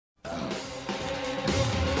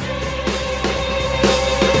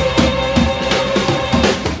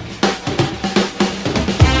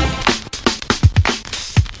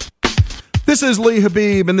This is Lee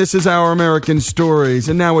Habib, and this is Our American Stories.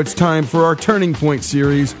 And now it's time for our Turning Point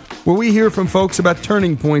series, where we hear from folks about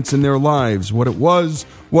turning points in their lives, what it was,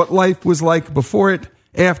 what life was like before it,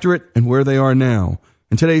 after it, and where they are now.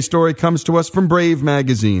 And today's story comes to us from Brave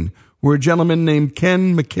magazine, where a gentleman named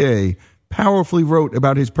Ken McKay powerfully wrote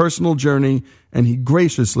about his personal journey, and he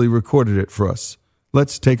graciously recorded it for us.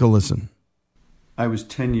 Let's take a listen. I was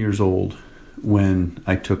 10 years old when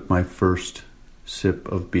I took my first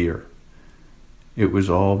sip of beer. It was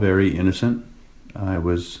all very innocent. I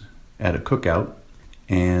was at a cookout,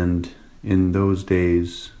 and in those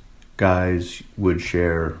days, guys would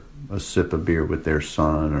share a sip of beer with their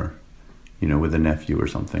son or, with a nephew or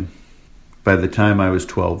something. By the time I was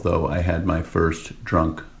 12, though, I had my first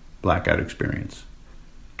drunk blackout experience.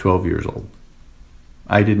 12 years old.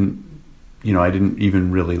 I didn't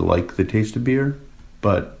even really like the taste of beer,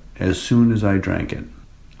 but as soon as I drank it,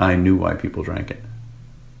 I knew why people drank it.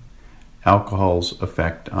 Alcohol's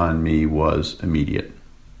effect on me was immediate.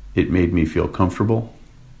 It made me feel comfortable,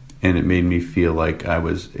 and it made me feel like I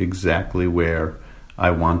was exactly where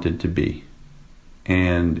I wanted to be.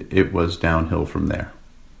 And it was downhill from there.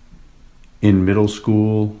 In middle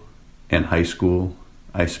school and high school,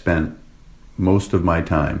 I spent most of my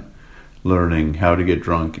time learning how to get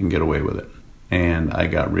drunk and get away with it. And I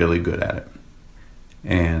got really good at it.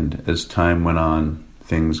 And as time went on,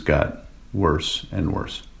 things got worse and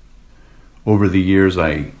worse. Over the years,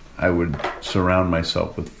 I would surround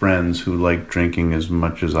myself with friends who liked drinking as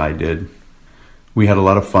much as I did. We had a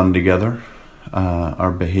lot of fun together.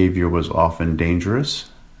 Our behavior was often dangerous.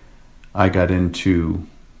 I got into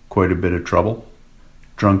quite a bit of trouble.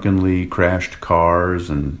 Drunkenly crashed cars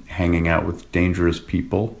and hanging out with dangerous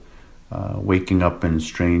people. Waking up in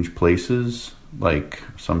strange places, like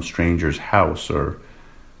some stranger's house or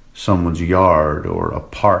someone's yard or a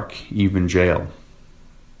park, even jail.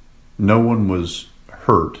 No one was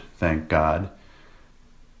hurt, thank God.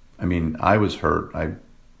 I mean, I was hurt. I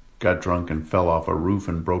got drunk and fell off a roof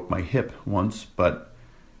and broke my hip once, but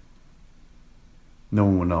no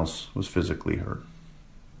one else was physically hurt.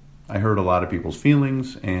 I hurt a lot of people's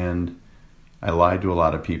feelings, and I lied to a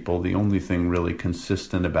lot of people. The only thing really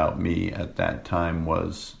consistent about me at that time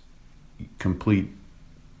was complete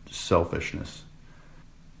selfishness.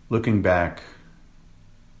 Looking back,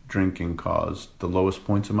 drinking caused the lowest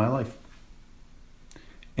points of my life.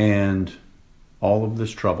 And all of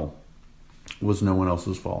this trouble was no one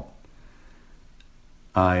else's fault.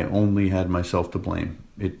 I only had myself to blame.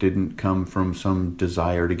 It didn't come from some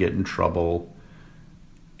desire to get in trouble.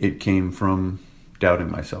 It came from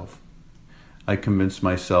doubting myself. I convinced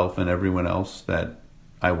myself and everyone else that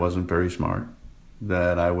I wasn't very smart,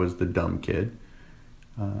 that I was the dumb kid,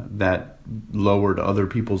 that lowered other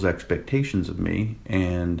people's expectations of me,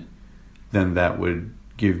 and then that would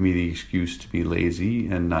give me the excuse to be lazy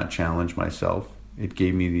and not challenge myself. It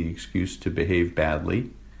gave me the excuse to behave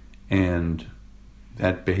badly, and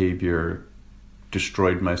that behavior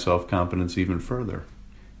destroyed my self-confidence even further.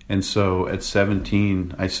 And so at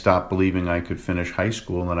 17, I stopped believing I could finish high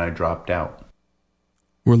school, and I dropped out.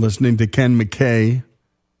 We're listening to Ken McKay,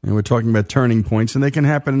 and we're talking about turning points, and they can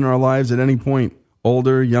happen in our lives at any point.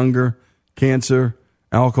 Older, younger, cancer,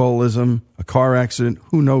 alcoholism, a car accident,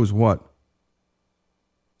 who knows what.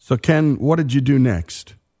 So Ken, what did you do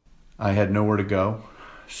next? I had nowhere to go,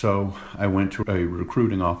 so I went to a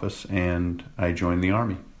recruiting office and I joined the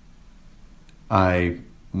Army. I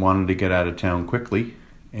wanted to get out of town quickly,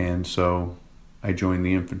 and so I joined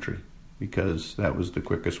the infantry because that was the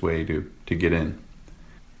quickest way to get in.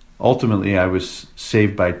 Ultimately, I was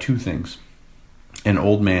saved by two things: an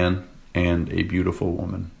old man and a beautiful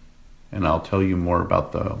woman. And I'll tell you more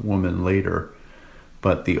about the woman later,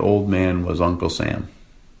 but the old man was Uncle Sam.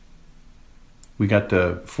 We got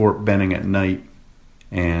to Fort Benning at night,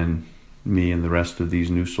 and me and the rest of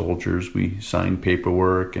these new soldiers, we signed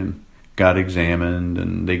paperwork and got examined,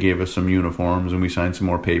 and they gave us some uniforms, and we signed some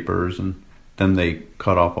more papers, and then they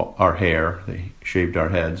cut off our hair, they shaved our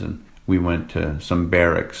heads, and we went to some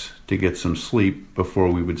barracks to get some sleep before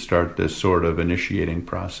we would start this sort of initiating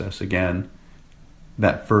process again.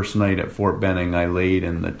 That first night at Fort Benning, I laid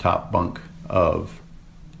in the top bunk of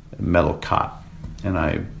a metal cot, and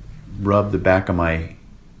I rubbed the back of my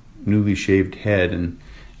newly shaved head, and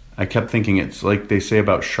I kept thinking it's like they say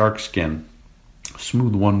about shark skin,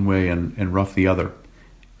 smooth one way and rough the other.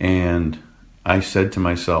 And I said to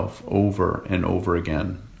myself over and over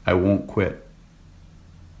again, I won't quit.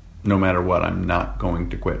 No matter what, I'm not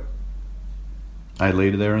going to quit. I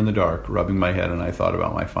laid there in the dark, rubbing my head, and I thought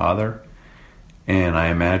about my father, and I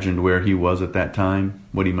imagined where he was at that time,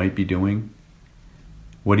 what he might be doing,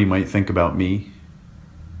 what he might think about me.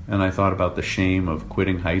 and I thought about the shame of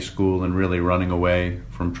quitting high school and really running away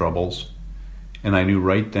from troubles. And I knew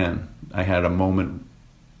right then, I had a moment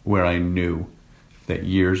where I knew that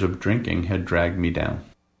years of drinking had dragged me down.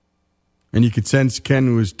 And you could sense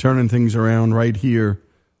Ken was turning things around right here.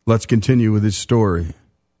 Let's continue with his story.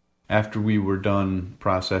 After we were done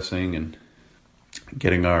processing and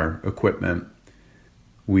getting our equipment,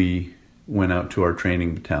 we went out to our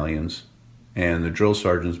training battalions, and the drill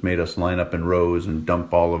sergeants made us line up in rows and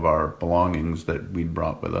dump all of our belongings that we'd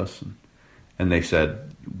brought with us. And they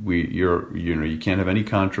said, you can't have any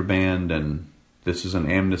contraband, and this is an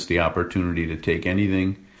amnesty opportunity to take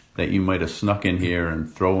anything that you might have snuck in here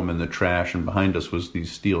and throw them in the trash. And behind us was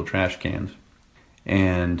these steel trash cans.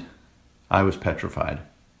 And I was petrified.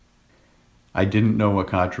 I didn't know what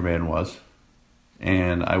contraband was,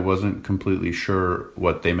 and I wasn't completely sure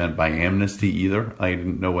what they meant by amnesty either. I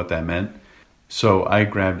didn't know what that meant. So I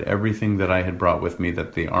grabbed everything that I had brought with me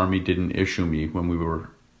that the Army didn't issue me when we were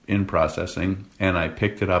in processing, and I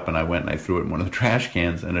picked it up and I went and I threw it in one of the trash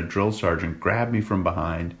cans, and a drill sergeant grabbed me from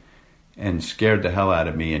behind and scared the hell out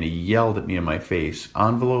of me, and he yelled at me in my face,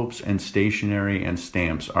 "Envelopes and stationery and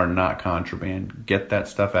stamps are not contraband. Get that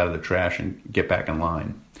stuff out of the trash and get back in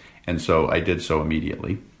line." And so I did so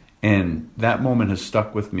immediately. And that moment has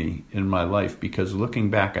stuck with me in my life, because looking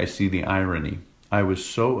back, I see the irony. I was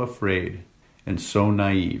so afraid and so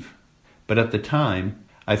naive. But at the time,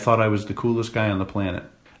 I thought I was the coolest guy on the planet.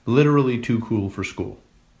 Literally too cool for school.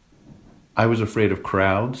 I was afraid of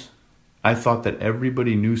crowds. I thought that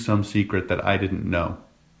everybody knew some secret that I didn't know.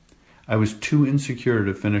 I was too insecure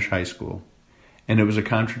to finish high school, and it was a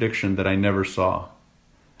contradiction that I never saw.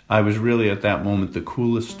 I was really at that moment the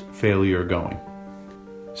coolest failure going.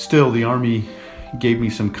 Still, the Army gave me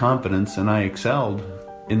some confidence, and I excelled.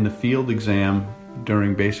 In the field exam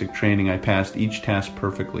during basic training, I passed each task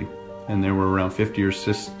perfectly, and there were around 50 or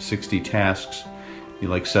 60 tasks,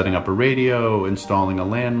 like setting up a radio, installing a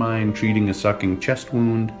landmine, treating a sucking chest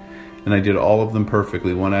wound, and I did all of them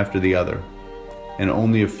perfectly, one after the other. And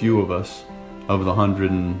only a few of us, of the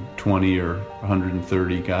 120 or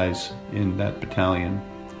 130 guys in that battalion,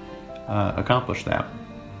 accomplished that.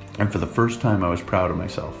 And for the first time, I was proud of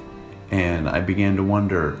myself. And I began to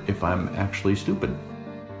wonder if I'm actually stupid.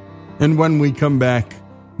 And when we come back,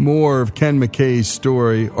 more of Ken McKay's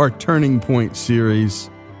story, our Turning Point series.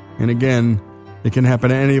 And again, it can happen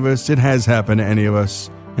to any of us. It has happened to any of us.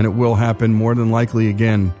 And it will happen more than likely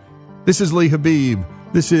again. This is Lee Habib.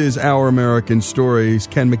 This is Our American Stories,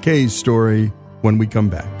 Ken McKay's story, when we come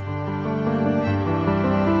back.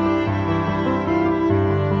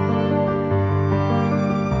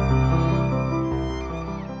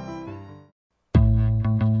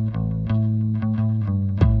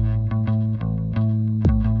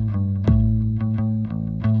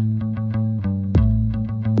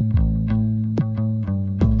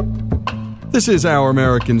 This is Our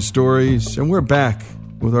American Stories, and we're back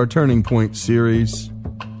with our Turning Point series.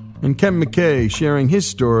 And Ken McKay sharing his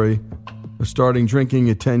story of starting drinking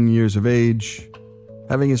at 10 years of age,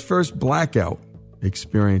 having his first blackout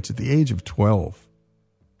experience at the age of 12,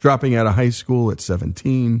 dropping out of high school at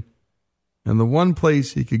 17, and the one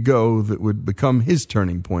place he could go that would become his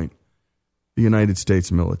turning point, the United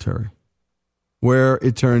States military, where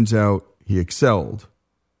it turns out he excelled,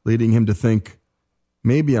 leading him to think,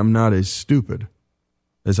 maybe I'm not as stupid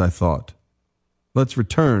as I thought. Let's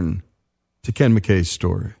return to Ken McKay's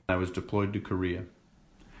story. I was deployed to Korea.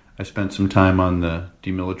 I spent some time on the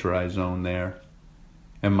demilitarized zone there.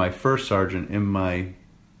 And my first sergeant in my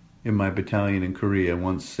battalion in Korea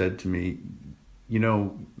once said to me, "You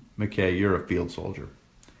know, McKay, you're a field soldier."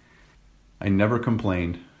 I never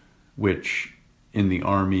complained, which in the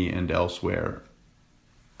Army and elsewhere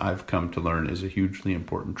I've come to learn is a hugely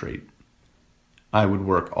important trait. I would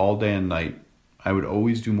work all day and night. I would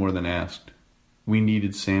always do more than asked. We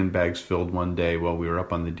needed sandbags filled one day while we were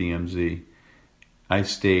up on the DMZ. I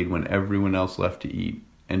stayed when everyone else left to eat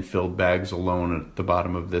and filled bags alone at the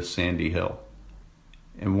bottom of this sandy hill.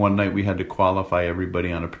 And one night we had to qualify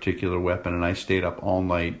everybody on a particular weapon, and I stayed up all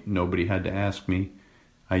night. Nobody had to ask me.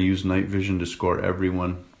 I used night vision to score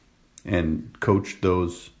everyone and coached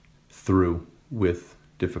those through with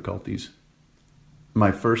difficulties.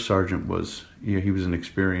 My first sergeant he was an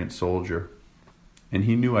experienced soldier, and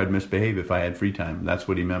he knew I'd misbehave if I had free time. That's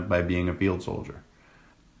what he meant by being a field soldier.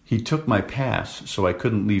 He took my pass so I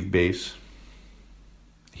couldn't leave base.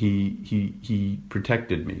 He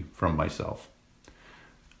protected me from myself.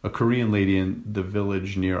 A Korean lady in the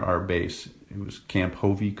village near our base, it was Camp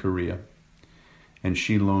Hovey, Korea, and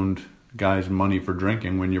she loaned guys money for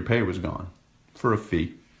drinking when your pay was gone, for a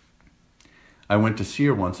fee. I went to see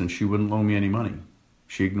her once and she wouldn't loan me any money.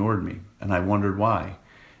 She ignored me, and I wondered why.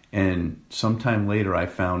 And sometime later, I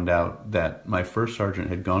found out that my first sergeant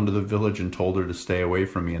had gone to the village and told her to stay away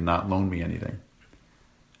from me and not loan me anything.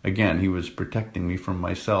 Again, he was protecting me from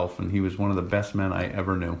myself, and he was one of the best men I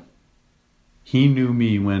ever knew. He knew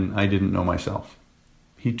me when I didn't know myself.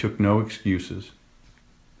 He took no excuses.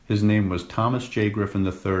 His name was Thomas J. Griffin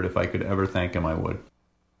III. If I could ever thank him, I would.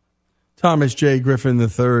 Thomas J. Griffin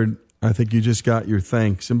III, I think you just got your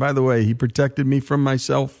thanks. And by the way, he protected me from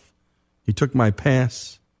myself. He took my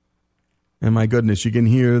pass. And my goodness, you can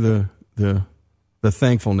hear the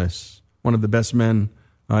thankfulness. One of the best men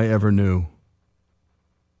I ever knew.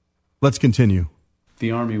 Let's continue. The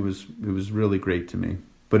Army was really great to me,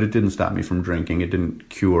 but it didn't stop me from drinking. It didn't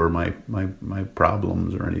cure my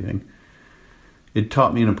problems or anything. It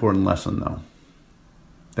taught me an important lesson, though,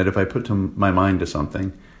 that if I put my mind to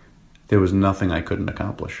something, there was nothing I couldn't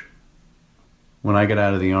accomplish. When I got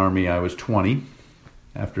out of the Army, I was 20,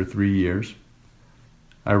 after 3 years.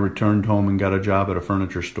 I returned home and got a job at a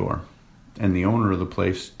furniture store, and the owner of the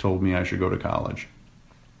place told me I should go to college.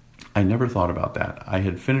 I never thought about that. I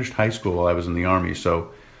had finished high school while I was in the Army,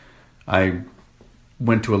 so I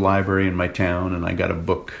went to a library in my town and I got a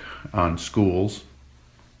book on schools,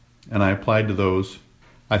 and I applied to those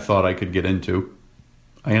I thought I could get into.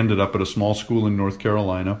 I ended up at a small school in North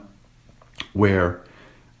Carolina where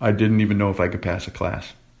I didn't even know if I could pass a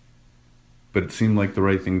class. But it seemed like the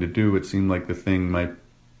right thing to do. It seemed like the thing my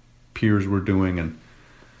peers were doing, and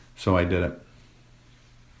so I did it.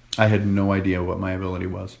 I had no idea what my ability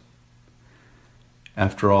was.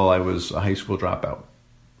 After all, I was a high school dropout.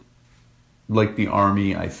 Like the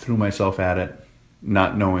Army, I threw myself at it,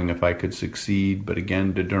 not knowing if I could succeed, but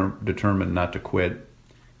again, determined not to quit.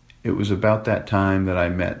 It was about that time that I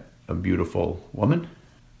met a beautiful woman.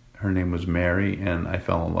 Her name was Mary, and I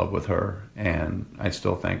fell in love with her, and I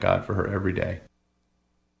still thank God for her every day.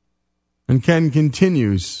 And Ken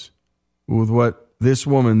continues with what this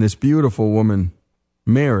woman, this beautiful woman,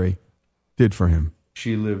 Mary, did for him.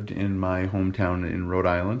 She lived in my hometown in Rhode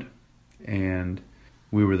Island, and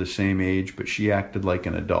we were the same age, but she acted like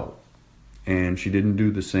an adult, and she didn't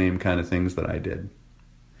do the same kind of things that I did.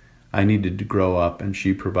 I needed to grow up, and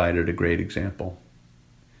she provided a great example.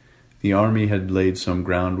 The Army had laid some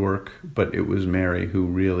groundwork, but it was Mary who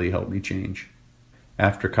really helped me change.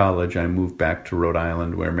 After college, I moved back to Rhode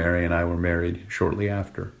Island, where Mary and I were married shortly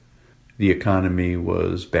after. The economy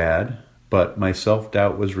was bad, but my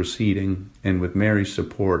self-doubt was receding, and with Mary's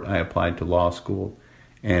support, I applied to law school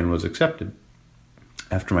and was accepted.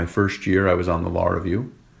 After my first year, I was on the law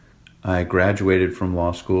review. I graduated from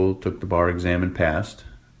law school, took the bar exam, and passed.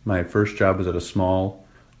 My first job was at a small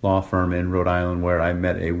law firm in Rhode Island where I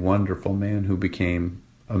met a wonderful man who became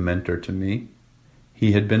a mentor to me.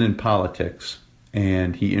 He had been in politics,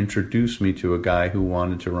 and he introduced me to a guy who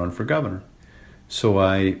wanted to run for governor. So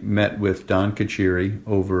I met with Don Kachiri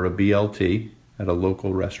over a BLT at a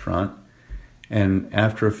local restaurant, and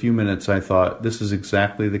after a few minutes I thought, this is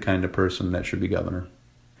exactly the kind of person that should be governor.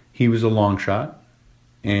 He was a long shot,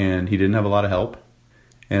 and he didn't have a lot of help,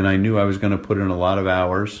 and I knew I was going to put in a lot of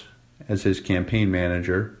hours as his campaign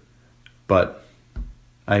manager, but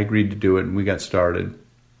I agreed to do it, and we got started,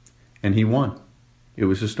 and he won. It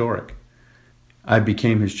was historic. I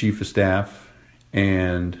became his chief of staff,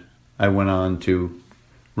 and I went on to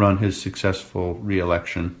run his successful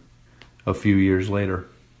re-election a few years later.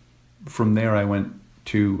 From there, I went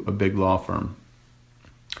to a big law firm.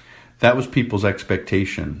 That was people's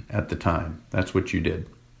expectation at the time. That's what you did.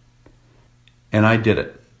 And I did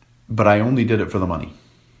it, but I only did it for the money.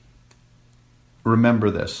 Remember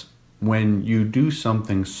this, when you do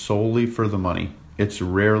something solely for the money, it's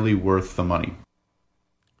rarely worth the money.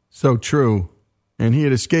 So true. And he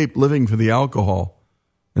had escaped living for the alcohol,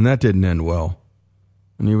 and that didn't end well.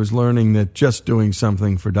 And he was learning that just doing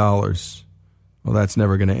something for dollars, well, that's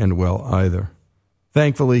never going to end well either.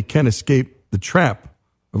 Thankfully, Ken escaped the trap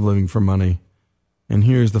of living for money. And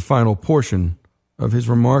here's the final portion of his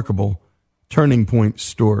remarkable turning point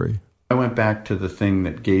story. I went back to the thing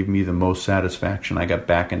that gave me the most satisfaction. I got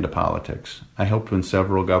back into politics. I helped win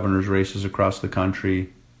several governor's races across the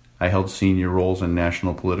country. I held senior roles in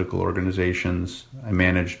national political organizations. I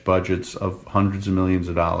managed budgets of hundreds of millions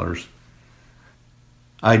of dollars.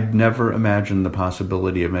 I'd never imagined the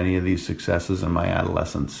possibility of any of these successes in my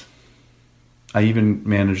adolescence. I even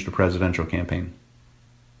managed a presidential campaign.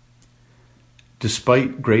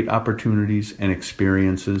 Despite great opportunities and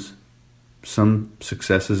experiences, some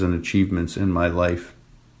successes and achievements in my life,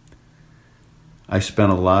 I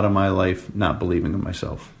spent a lot of my life not believing in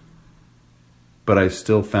myself. But I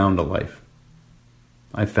still found a life.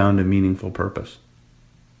 I found a meaningful purpose.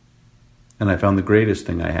 And I found the greatest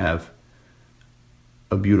thing I have,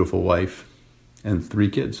 a beautiful wife and 3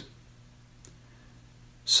 kids.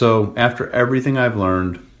 So after everything I've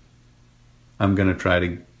learned, I'm going to try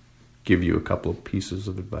to give you a couple of pieces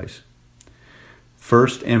of advice.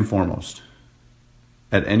 First and foremost,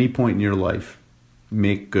 at any point in your life,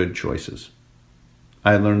 make good choices.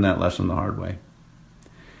 I learned that lesson the hard way.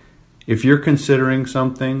 If you're considering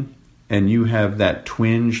something and you have that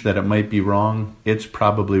twinge that it might be wrong, it's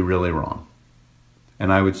probably really wrong.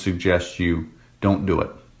 And I would suggest you don't do it.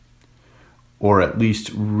 Or at least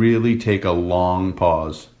really take a long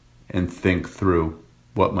pause and think through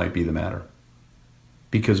what might be the matter.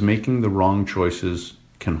 Because making the wrong choices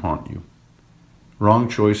can haunt you. Wrong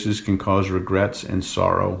choices can cause regrets and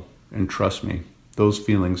sorrow, and trust me, those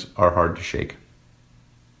feelings are hard to shake.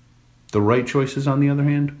 The right choices, on the other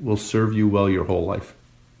hand, will serve you well your whole life.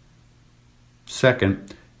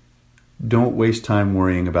 Second, don't waste time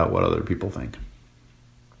worrying about what other people think.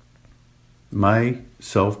 My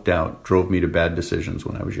self-doubt drove me to bad decisions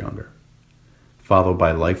when I was younger, followed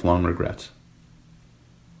by lifelong regrets.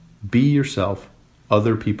 Be yourself.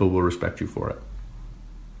 Other people will respect you for it.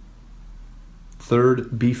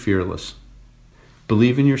 Third, be fearless.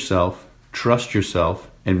 Believe in yourself, trust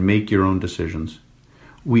yourself, and make your own decisions.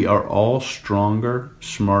 We are all stronger,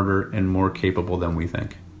 smarter, and more capable than we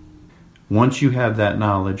think. Once you have that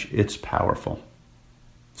knowledge, it's powerful.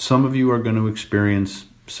 Some of you are going to experience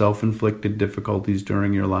self-inflicted difficulties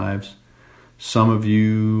during your lives. Some of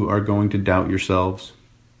you are going to doubt yourselves.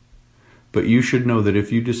 But you should know that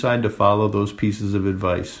if you decide to follow those pieces of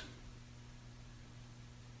advice,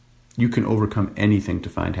 you can overcome anything to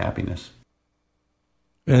find happiness.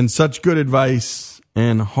 And such good advice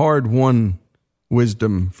and hard-won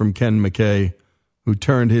wisdom from Ken McKay, who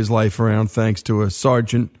turned his life around thanks to a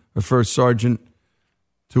first sergeant,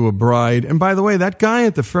 to a bride. And by the way, that guy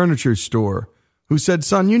at the furniture store who said,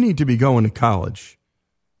 son, you need to be going to college.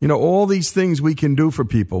 You know, all these things we can do for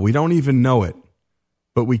people. We don't even know it,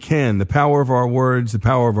 but we can. The power of our words, the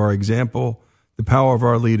power of our example, the power of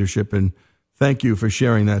our leadership. And thank you for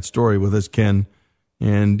sharing that story with us, Ken.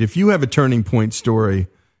 And if you have a turning point story,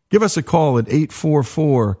 give us a call at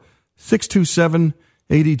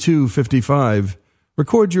 844-627-8255.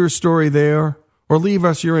 Record your story there or leave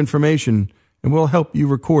us your information and we'll help you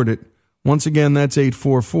record it. Once again, that's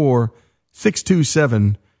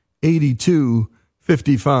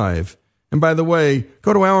 844-627-8255. And by the way,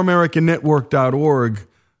 go to ouramericannetwork.org.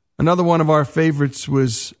 Another one of our favorites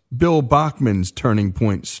was Bill Bachman's turning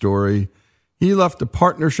point story. He left a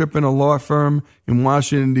partnership in a law firm in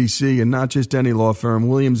Washington, D.C., and not just any law firm,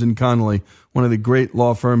 Williams & Connolly, one of the great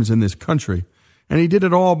law firms in this country. And he did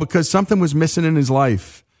it all because something was missing in his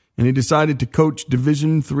life, and he decided to coach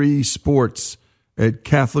Division III sports at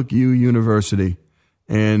Catholic U University.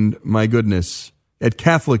 And my goodness, at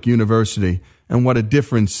Catholic University, and what a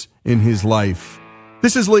difference in his life.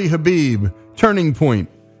 This is Lee Habib, Turning Point,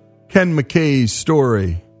 Ken McKay's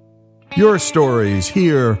story. Your stories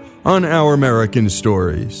here on Our American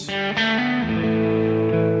Stories.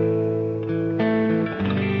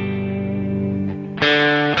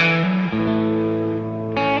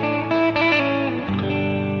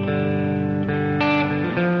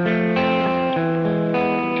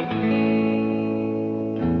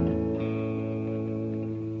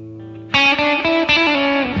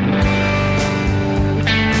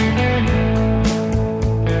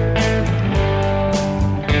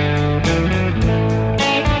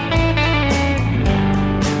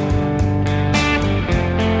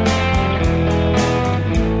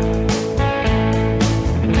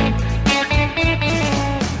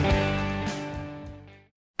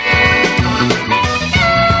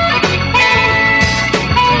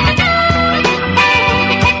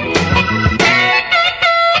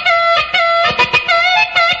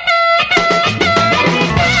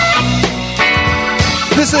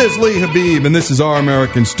 This is Lee Habib, and this is Our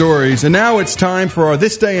American Stories. And now it's time for our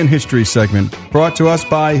This Day in History segment, brought to us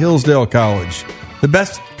by Hillsdale College, the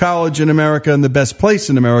best college in America and the best place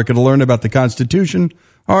in America to learn about the Constitution,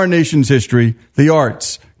 our nation's history, the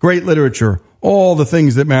arts, great literature, all the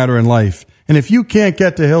things that matter in life. And if you can't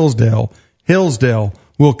get to Hillsdale, Hillsdale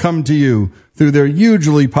will come to you through their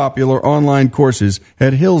hugely popular online courses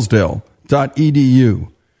at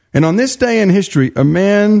hillsdale.edu. And on this day in history, a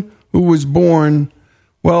man who was born,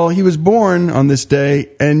 well, he was born on this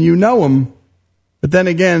day, and you know him, but then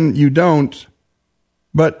again, you don't.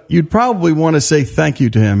 But you'd probably want to say thank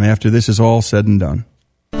you to him after this is all said and done.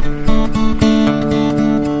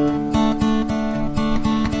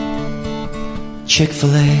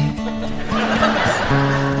 Chick-fil-A,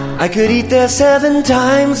 I could eat there 7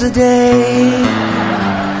 times a day.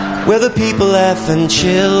 where the people laugh and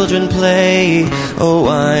children play. Oh,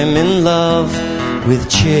 I'm in love with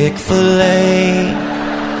Chick-fil-A.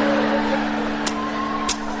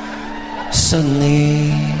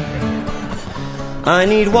 Suddenly, I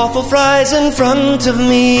need waffle fries in front of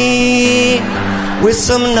me, with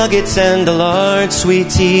some nuggets and a large sweet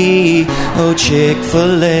tea. Oh,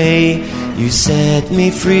 Chick-fil-A, you set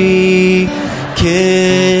me free.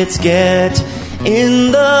 Kids, get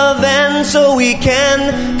in the van so we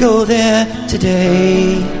can go there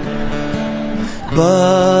today.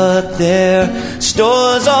 But their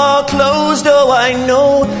stores are closed, oh I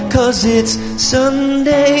know, 'cause it's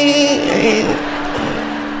Sunday.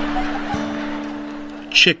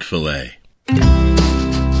 Chick-fil-A.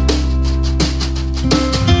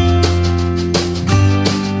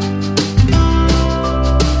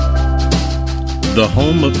 The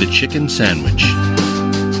home of the chicken sandwich.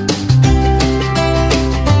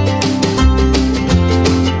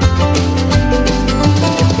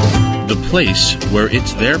 The place where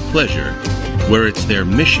it's their pleasure, where it's their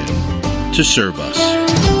mission to serve us.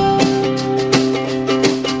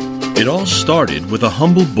 It all started with a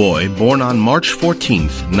humble boy born on March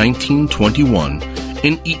 14th, 1921,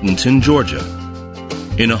 in Eatonton, Georgia.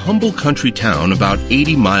 In a humble country town about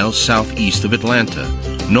 80 miles southeast of Atlanta,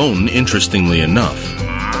 known, interestingly enough,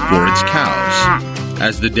 for its cows,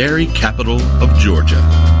 as the dairy capital of Georgia.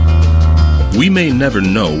 We may never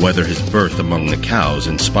know whether his birth among the cows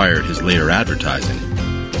inspired his later advertising,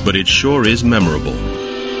 but it sure is memorable.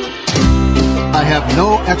 I have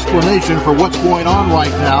no explanation for what's going on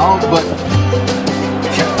right now, but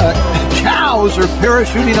cows are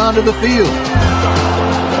parachuting onto the field.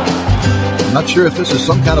 I'm not sure if this is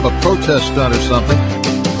some kind of a protest stunt or something.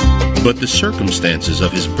 But the circumstances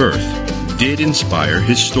of his birth did inspire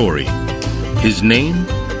his story. His name,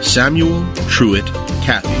 Samuel Truett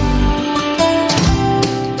Cathy.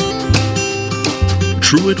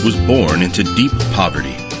 Truett was born into deep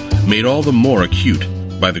poverty, made all the more acute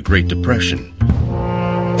by the Great Depression.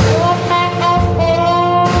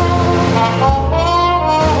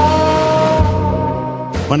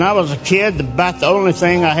 When I was a kid, about the only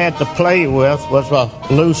thing I had to play with was a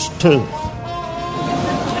loose tooth.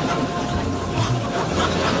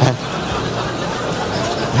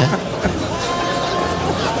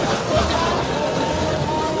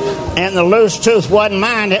 And the loose tooth wasn't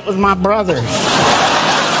mine, it was my brother's.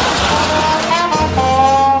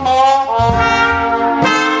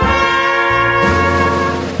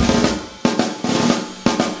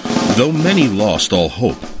 Though many lost all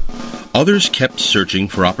hope, others kept searching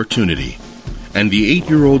for opportunity, and the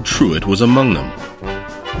 8-year-old Truett was among them,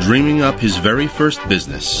 dreaming up his very first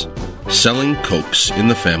business, selling Cokes in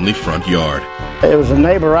the family front yard. There was a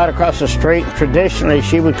neighbor right across the street. Traditionally,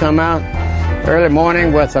 she would come out early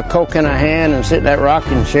morning with a Coke in her hand and sit in that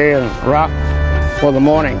rocking chair and rock for the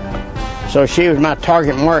morning. So she was my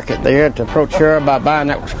target market there to approach her about buying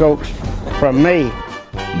those Cokes from me.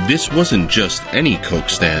 This wasn't just any Coke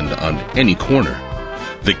stand on any corner.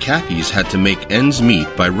 The Cathys had to make ends meet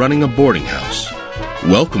by running a boarding house,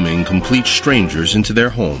 welcoming complete strangers into their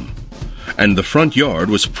home. And the front yard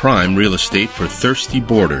was prime real estate for thirsty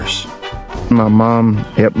boarders. My mom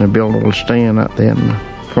helped me build a little stand out there in the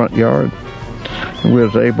front yard. And we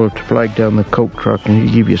was able to flag down the Coke truck, and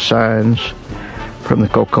he'd give you signs from the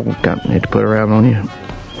Coca-Cola company to put around on your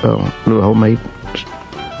little homemade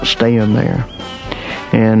stand there.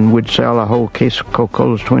 And we'd sell a whole case of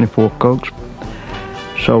Coca-Colas, 24 Cokes.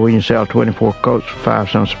 So when you sell 24 Cokes for 5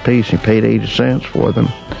 cents a piece, and you paid 80 cents for them,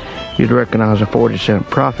 you'd recognize a 40-cent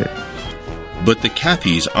profit. But the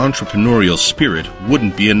Cathys' entrepreneurial spirit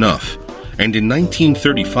wouldn't be enough. And in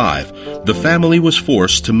 1935, the family was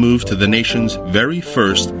forced to move to the nation's very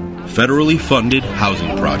first federally funded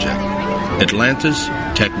housing project, Atlanta's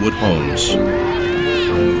Techwood Homes.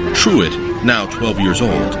 Truett, now 12 years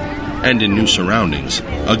old, and in new surroundings,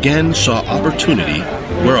 again saw opportunity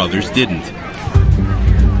where others didn't.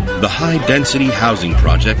 The high-density housing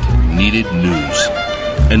project needed news,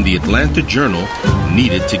 and the Atlanta Journal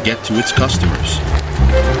needed to get to its customers.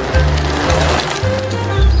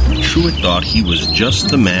 Truett thought he was just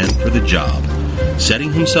the man for the job,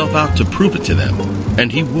 setting himself out to prove it to them,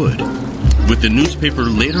 and he would, with the newspaper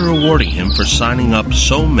later awarding him for signing up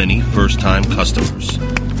so many first-time customers.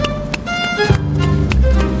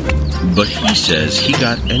 But he says he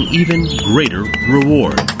got an even greater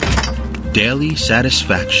reward: daily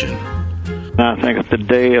satisfaction. I think the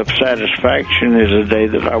day of satisfaction is the day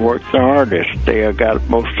that I worked the hardest, the day I got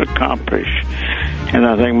most accomplished. And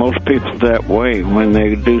I think most people that way, when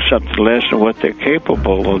they do something less than what they're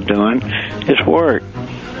capable of doing, it's work.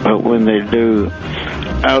 But when they do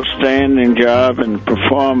outstanding job and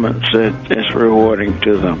performance that is rewarding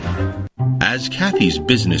to them. As Cathy's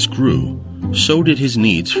business grew, so did his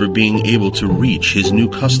needs for being able to reach his new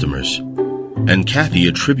customers. And Cathy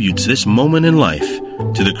attributes this moment in life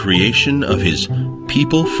to the creation of his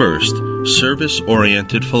people-first,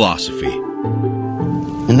 service-oriented philosophy.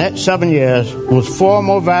 And that 7 years was far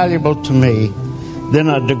more valuable to me than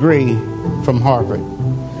a degree from Harvard,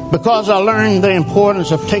 because I learned the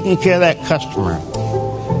importance of taking care of that customer.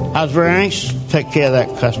 I was very anxious to take care of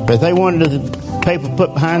that customer. If they wanted the paper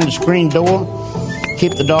put behind the screen door,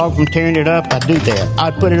 keep the dog from tearing it up, I'd do that.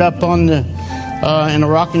 I'd put it up on in a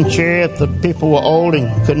rocking chair if the people were old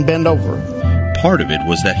and couldn't bend over. Part of it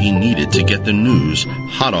was that he needed to get the news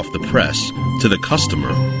hot off the press to the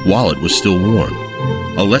customer while it was still warm.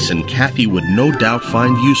 A lesson Cathy would no doubt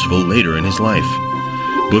find useful later in his life.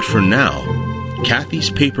 But for now, Cathy's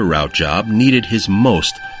paper route job needed his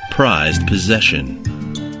most prized possession.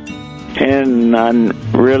 And I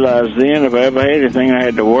realized then if I ever had anything, I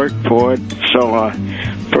had to work for it. So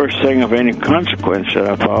first thing of any consequence that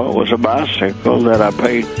I bought was a bicycle that I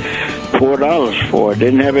paid $4 for. It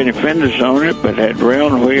didn't have any fenders on it, but had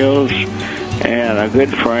round wheels and a good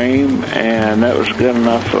frame, and that was good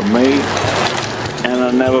enough for me. And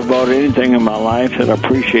I never bought anything in my life that I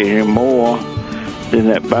appreciated more than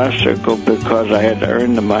that bicycle, because I had to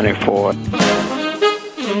earn the money for it.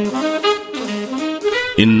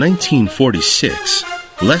 In 1946,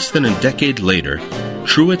 less than a decade later,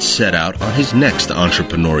 Truett set out on his next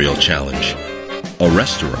entrepreneurial challenge, a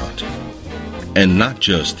restaurant. And not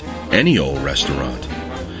just any old restaurant.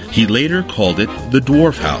 He later called it the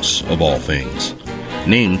Dwarf House, of all things,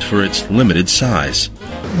 named for its limited size.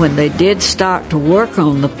 When they did start to work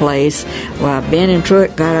on the place, Ben and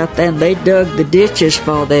Truett got out there and they dug the ditches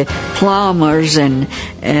for the plumbers, and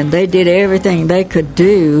they did everything they could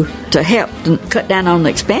do to help cut down on the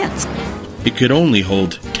expense. It could only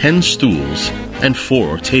hold 10 stools and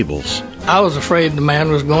 4 tables. I was afraid the man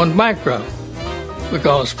was going bankrupt,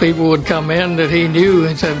 because people would come in that he knew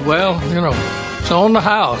and said, well, it's on the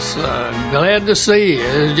house. Glad to see you.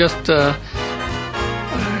 It's just...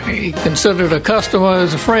 he considered a customer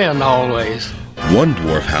as a friend always. One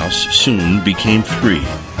dwarf house soon became 3,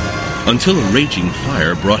 until a raging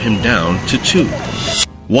fire brought him down to 2.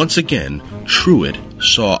 Once again, Truett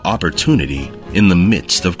saw opportunity in the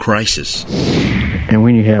midst of crisis. And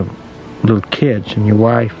when you have little kids and your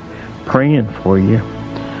wife praying for you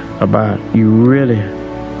about, you really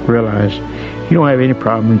realize you don't have any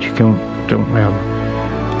problem that you don't have,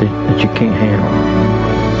 that you can't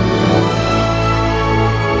handle.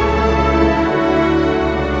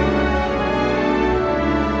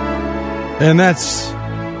 And that's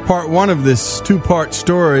part 1 of this 2-part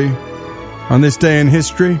story on this day in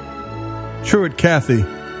history. Truett Cathy,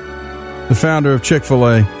 the founder of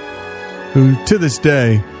Chick-fil-A, who to this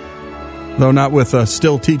day, though not with us,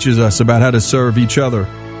 still teaches us about how to serve each other.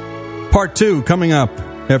 Part 2 coming up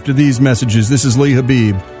after these messages. This is Lee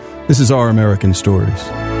Habib. This is Our American Stories.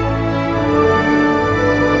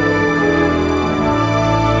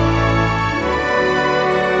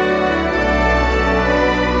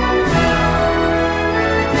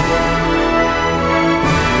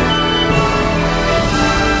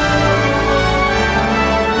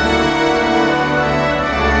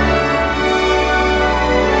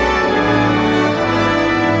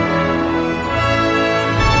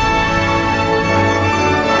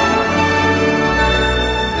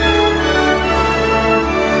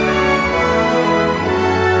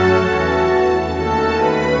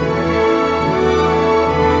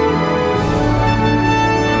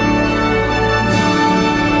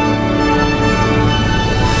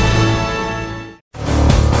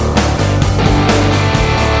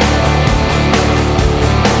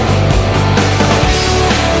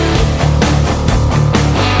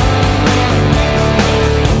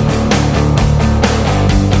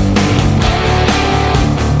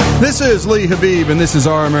 This is Lee Habib, and this is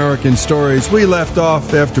Our American Stories. We left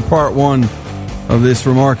off after part 1 of this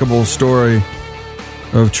remarkable story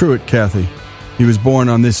of Truett Cathy. He was born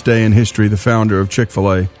on this day in history, the founder of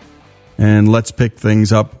Chick-fil-A. And let's pick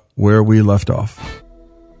things up where we left off.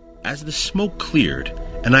 As the smoke cleared,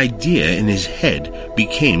 an idea in his head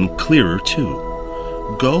became clearer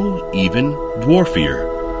too. Go even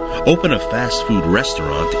dwarfier. Open a fast food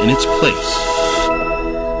restaurant in its place.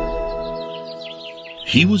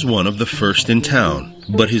 He was one of the first in town,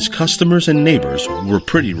 but his customers and neighbors were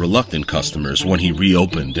pretty reluctant customers when he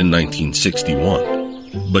reopened in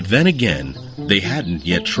 1961. But then again, they hadn't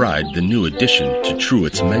yet tried the new addition to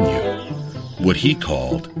Truett's menu, what he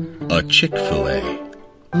called a Chick-fil-A.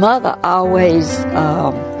 Mother always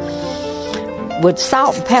would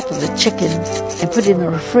salt and pepper the chicken and put it in the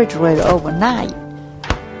refrigerator overnight.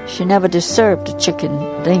 She never disturbed the chicken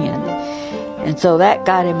then. And so that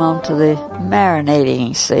got him onto the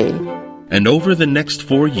marinating, see. And over the next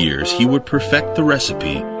 4 years, he would perfect the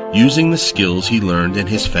recipe using the skills he learned in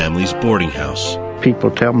his family's boarding house.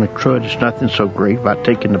 People tell me, Truett, there's nothing so great about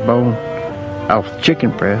taking the bone off the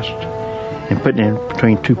chicken breast and putting it in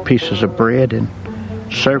between two pieces of bread and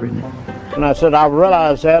serving it. And I said, I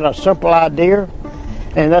realized that, a simple idea,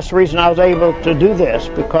 and that's the reason I was able to do this,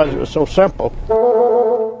 because it was so simple.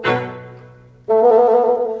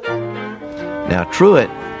 Now, Truett,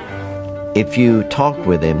 if you talk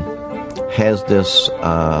with him, has this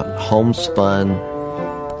homespun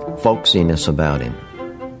folksiness about him.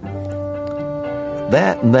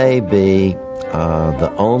 That may be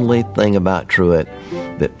the only thing about Truett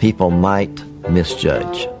that people might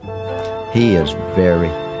misjudge. He is very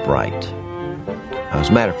bright. As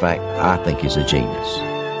a matter of fact, I think he's a genius.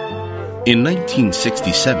 In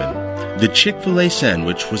 1967, the Chick-fil-A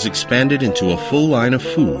sandwich was expanded into a full line of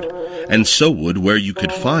food, and so would where you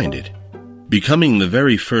could find it, becoming the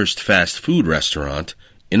very first fast food restaurant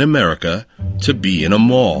in America to be in a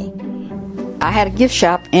mall. I had a gift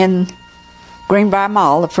shop in Greenbrier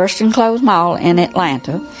Mall, the first enclosed mall in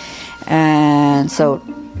Atlanta. And so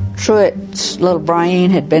Truett's little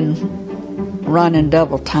brain had been running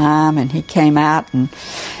double time, and he came out and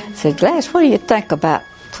said, Gladys, what do you think about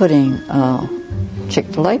putting a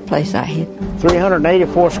Chick-fil-A place out here?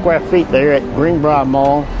 384 square feet there at Greenbrier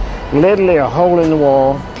Mall, literally a hole in the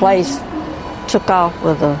wall. Place took off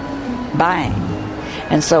with a bang.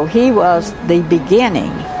 And so he was the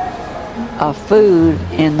beginning of food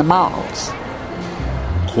in the malls.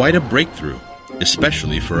 Quite a breakthrough,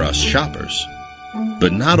 especially for us shoppers.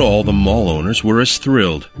 But not all the mall owners were as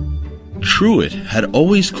thrilled. Truett had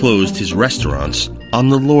always closed his restaurants on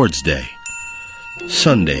the Lord's Day,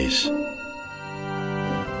 Sundays.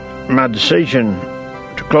 My decision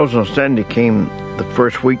to close on Sunday came the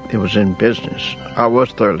first week it was in business. I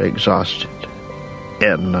was thoroughly exhausted,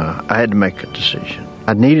 and I had to make a decision.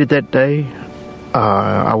 I needed that day.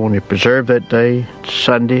 I wanted to preserve that day.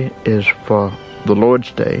 Sunday is for the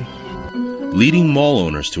Lord's Day. Leading mall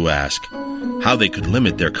owners to ask how they could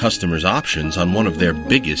limit their customers' options on one of their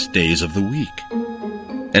biggest days of the week.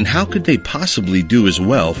 And how could they possibly do as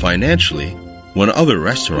well financially when other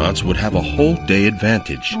restaurants would have a whole day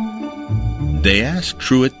advantage? They asked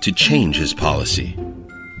Truett to change his policy,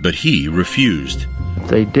 but he refused.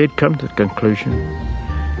 They did come to the conclusion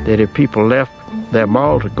that if people left their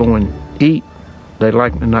mall to go and eat, they'd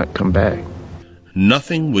likely not come back.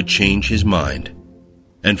 Nothing would change his mind.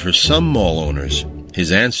 And for some mall owners,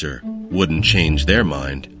 his answer wouldn't change their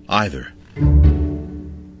mind either.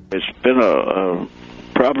 It's been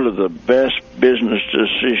probably the best business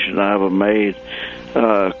decision I ever made,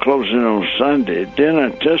 closing on Sunday. Didn't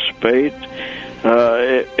anticipate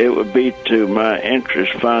it would be to my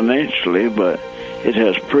interest financially, but it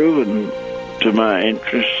has proven to my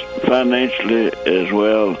interest financially as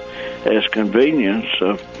well as convenience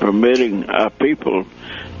of permitting our people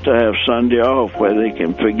to have Sunday off where they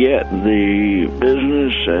can forget the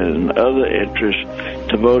business and other interests,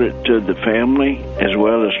 devote it to the family as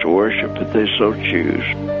well as to worship if they so choose.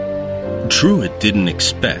 Truett didn't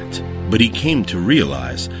expect, but he came to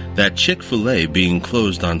realize that Chick-fil-A being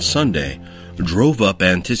closed on Sunday drove up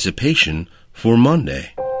anticipation for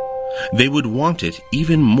Monday. They would want it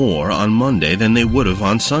even more on Monday than they would have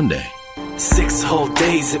on Sunday. 6 whole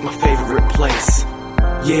days at my favorite place.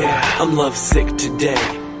 Yeah, I'm lovesick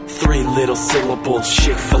today. 3 little syllables,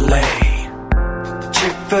 Chick-fil-A.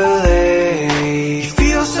 Chick-fil-A, you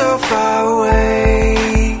feel so far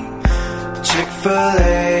away.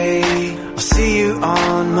 Chick-fil-A, I'll see you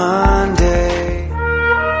on Monday.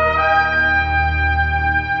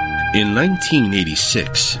 In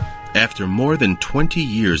 1986, after more than 20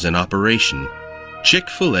 years in operation,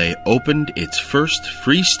 Chick-fil-A opened its first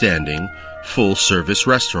freestanding, full-service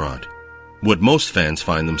restaurant, what most fans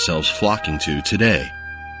find themselves flocking to today.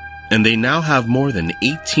 And they now have more than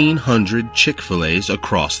 1,800 Chick-fil-A's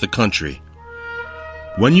across the country.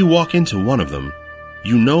 When you walk into one of them,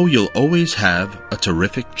 you know you'll always have a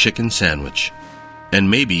terrific chicken sandwich, and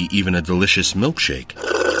maybe even a delicious milkshake.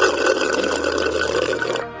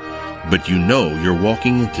 But you know you're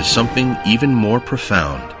walking into something even more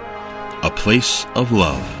profound, a place of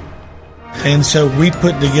love. And so we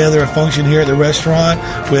put together a function here at the restaurant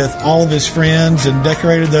with all of his friends and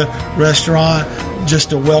decorated the restaurant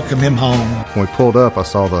just to welcome him home. When we pulled up, I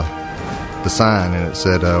saw the sign, and it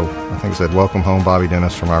said, I think it said, "Welcome home, Bobby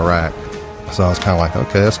Dennis from Iraq." So I was kind of like,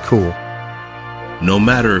 okay, that's cool. No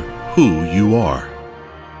matter who you are,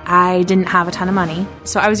 I didn't have a ton of money,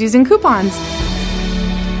 so I was using coupons.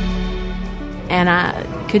 And I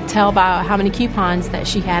could tell by how many coupons that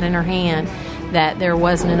she had in her hand that there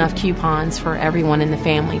wasn't enough coupons for everyone in the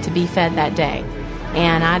family to be fed that day.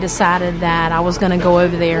 And I decided that I was going to go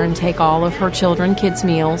over there and take all of her kids'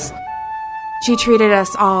 meals. She treated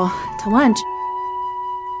us all to lunch.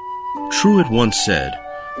 Truett once said,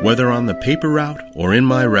 "Whether on the paper route or in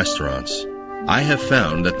my restaurants, I have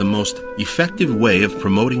found that the most effective way of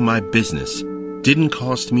promoting my business didn't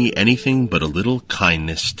cost me anything but a little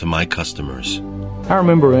kindness to my customers." I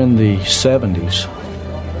remember in the 70s,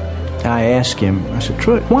 I asked him, I said,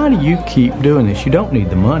 "Truett, why do you keep doing this? You don't need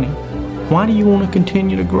the money. Why do you want to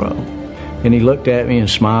continue to grow?" And he looked at me and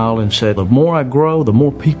smiled and said, "The more I grow, the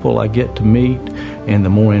more people I get to meet and the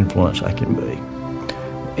more influence I can be."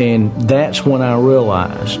 And that's when I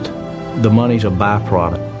realized the money's a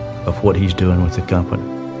byproduct of what he's doing with the company.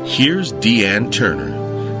 Here's Deanne Turner,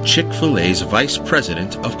 Chick-fil-A's Vice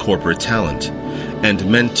President of Corporate Talent and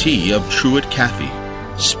mentee of Truett Cathy,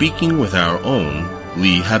 speaking with our own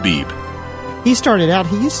Lee Habib. He started out,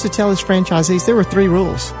 he used to tell his franchisees there were 3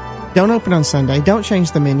 rules. Don't open on Sunday, don't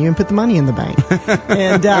change the menu, and put the money in the bank.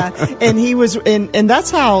 And he was, and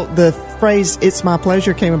that's how the phrase "it's my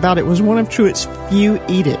pleasure" came about. It was one of Truett's few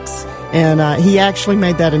edicts. And he actually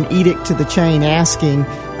made that an edict to the chain, asking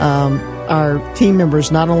our team members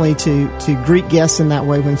not only to greet guests in that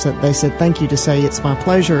way when they said thank you, to say "it's my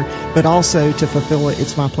pleasure," but also to fulfill it,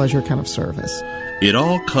 "it's my pleasure" kind of service. It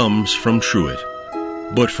all comes from Truett.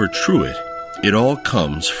 But for Truett, it all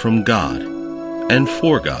comes from God and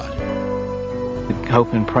for God.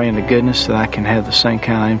 Hope and praying to goodness that I can have the same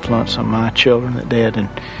kind of influence on my children that Dad and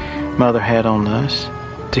Mother had on us,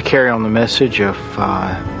 to carry on the message of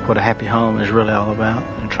what a happy home is really all about,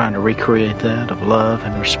 and trying to recreate that of love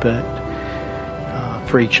and respect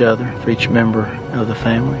for each other, for each member of the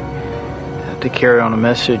family, to carry on a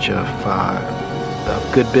message of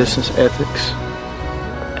good business ethics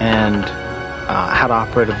and how to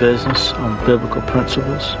operate a business on biblical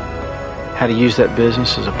principles, how to use that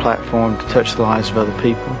business as a platform to touch the lives of other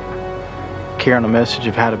people, carrying a message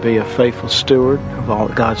of how to be a faithful steward of all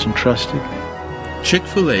that God's entrusted.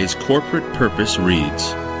 Chick-fil-A's corporate purpose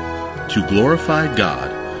reads, "To glorify God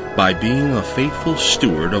by being a faithful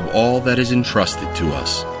steward of all that is entrusted to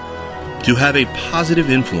us, to have a positive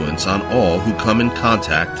influence on all who come in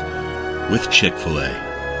contact with Chick-fil-A."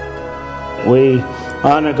 We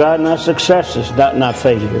honor God in our successes, not in our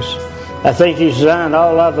failures. I think He designed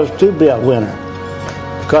all of us to be a winner,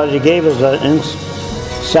 because He gave us an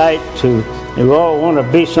insight to, we all want to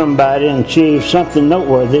be somebody and achieve something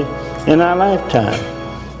noteworthy in our lifetime.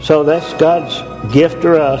 So that's God's gift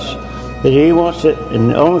to us, that He wants it, and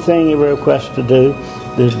the only thing He requests to do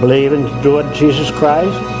is believe in the Lord Jesus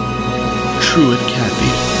Christ. Truett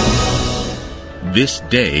Cathy. This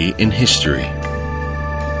day in history.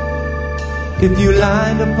 If you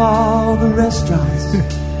lined up all the restaurants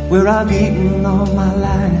where I've eaten all my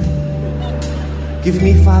life, give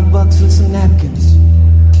me $5 and some napkins,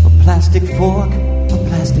 a plastic fork, a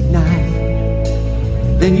plastic knife.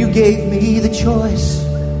 Then you gave me the choice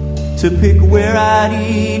to pick where I'd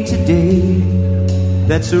eat today.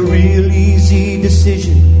 That's a real easy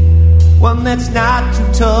decision, one that's not too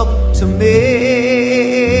tough to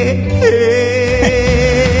make.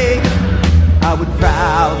 I would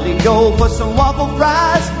proudly go for some waffle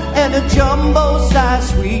fries and a jumbo-sized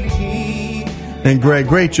sweet tea. And Greg,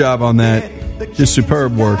 great job on that. Just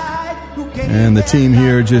superb work. And the team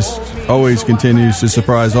here just always continues to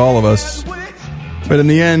surprise all of us. But in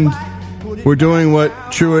the end, we're doing what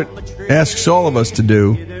Truett asks all of us to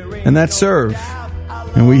do, and that's serve.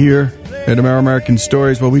 And we here at Our American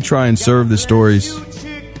Stories, well, we try and serve the stories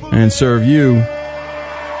and serve you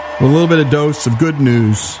with a little bit of dose of good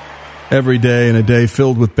news every day, in a day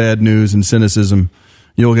filled with bad news and cynicism.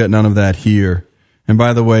 You'll get none of that here. And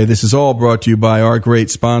by the way, this is all brought to you by our great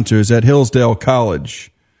sponsors at Hillsdale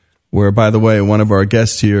College, where, by the way, one of our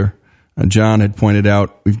guests here, John, had pointed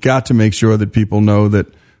out, we've got to make sure that people know that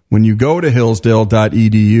when you go to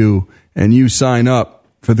hillsdale.edu and you sign up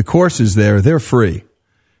for the courses there, they're free.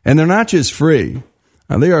 And they're not just free.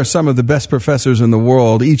 They are some of the best professors in the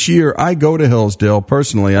world. Each year, I go to Hillsdale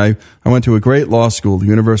personally. I went to a great law school, the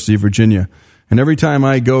University of Virginia. And every time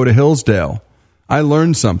I go to Hillsdale, I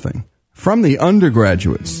learn something from the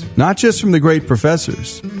undergraduates, not just from the great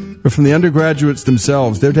professors, but from the undergraduates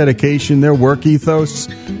themselves, their dedication, their work ethos,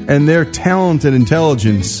 and their talent and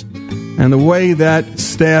intelligence. And the way that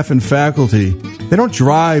staff and faculty, they don't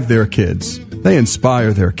drive their kids, they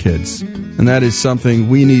inspire their kids. And that is something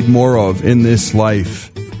we need more of in this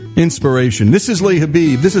life. inspiration. This is Lee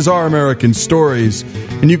Habib. This is Our American Stories.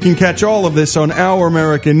 And you can catch all of this on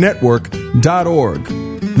OurAmericanNetwork.org.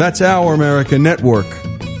 That's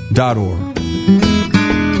OurAmericanNetwork.org.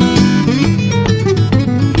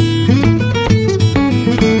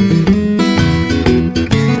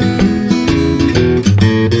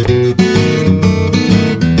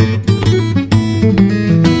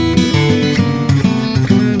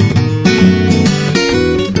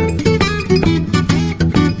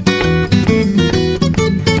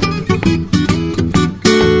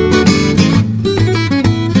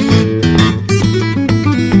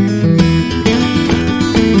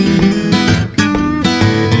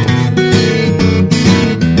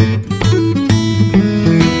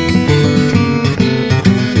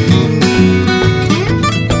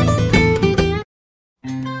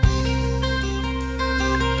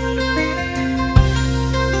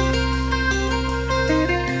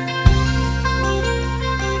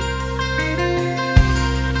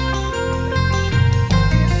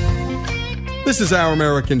 This is Our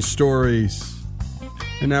American Stories.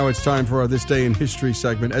 And now it's time for our This Day in History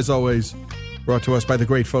segment. As always, brought to us by the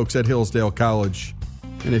great folks at Hillsdale College.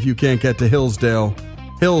 And if you can't get to Hillsdale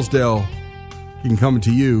can come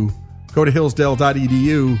to you. Go to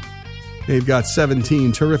hillsdale.edu. They've got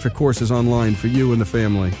 17 terrific courses online for you and the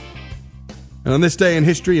family. And on this day in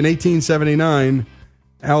history, in 1879,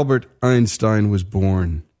 Albert Einstein was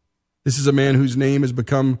born. This is a man whose name has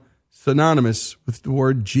become synonymous with the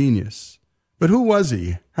word genius. But who was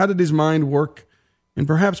he? How did his mind work? And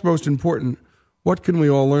perhaps most important, what can we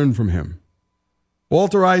all learn from him?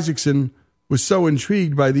 Walter Isaacson was so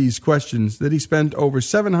intrigued by these questions that he spent over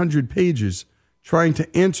 700 pages trying to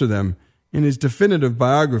answer them in his definitive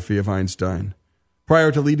biography of Einstein.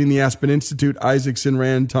 Prior to leading the Aspen Institute, Isaacson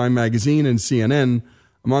ran Time magazine and CNN.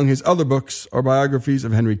 Among his other books are biographies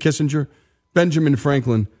of Henry Kissinger, Benjamin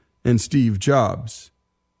Franklin, and Steve Jobs.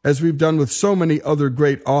 As we've done with so many other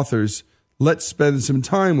great authors, let's spend some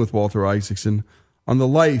time with Walter Isaacson on the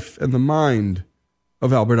life and the mind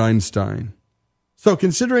of Albert Einstein. So,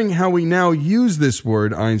 considering how we now use this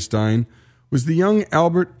word, Einstein, was the young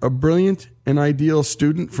Albert a brilliant and ideal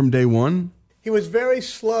student from day one? He was very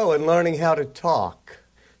slow in learning how to talk,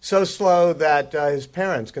 so slow that his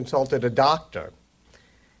parents consulted a doctor.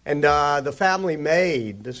 And the family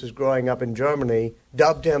maid, this is growing up in Germany,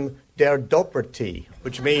 dubbed him Der Doppertie,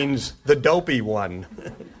 which means the dopey one.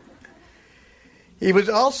 He was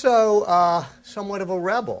also somewhat of a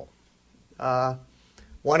rebel.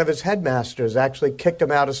 One of his headmasters actually kicked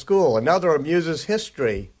him out of school. Another amuses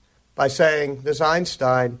history by saying, this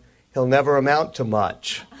Einstein, he'll never amount to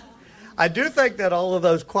much. I do think that all of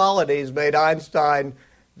those qualities made Einstein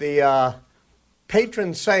the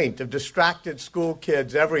patron saint of distracted school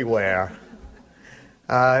kids everywhere.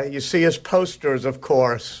 You see his posters, of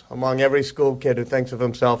course, among every school kid who thinks of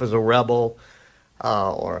himself as a rebel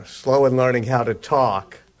or slow in learning how to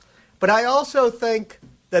talk. But I also think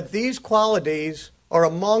that these qualities are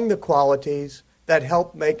among the qualities that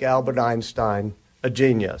helped make Albert Einstein a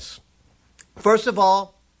genius. First of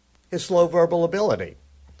all, his slow verbal ability.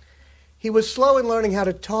 He was slow in learning how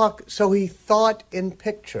to talk, so he thought in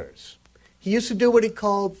pictures. He used to do what he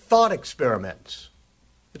called thought experiments.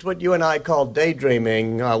 It's what you and I call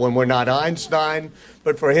daydreaming when we're not Einstein,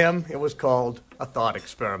 but for him, it was called a thought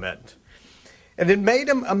experiment. And it made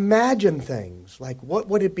him imagine things, like what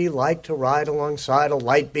would it be like to ride alongside a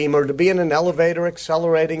light beam, or to be in an elevator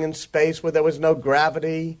accelerating in space where there was no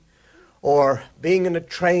gravity, or being in a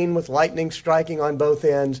train with lightning striking on both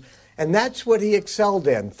ends. And that's what he excelled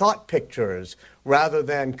in, thought pictures, rather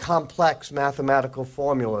than complex mathematical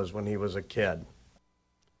formulas when he was a kid.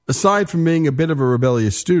 Aside from being a bit of a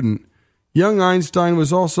rebellious student, young Einstein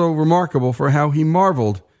was also remarkable for how he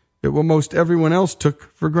marveled at what most everyone else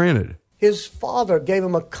took for granted. His father gave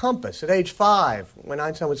him a compass at age 5 when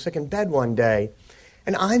Einstein was sick in bed one day.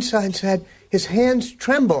 And Einstein said his hands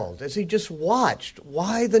trembled as he just watched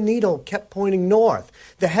why the needle kept pointing north.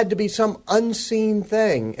 There had to be some unseen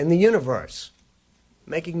thing in the universe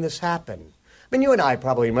making this happen. I mean, you and I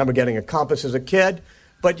probably remember getting a compass as a kid,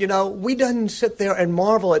 but, you know, we didn't sit there and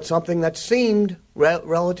marvel at something that seemed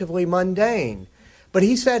relatively mundane. But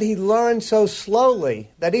he said he learned so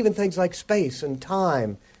slowly that even things like space and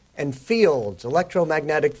time and fields,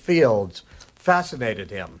 electromagnetic fields,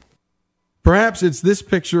 fascinated him. Perhaps it's this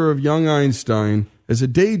picture of young Einstein as a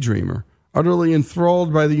daydreamer, utterly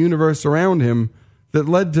enthralled by the universe around him, that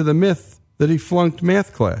led to the myth that he flunked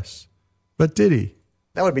math class. But did he?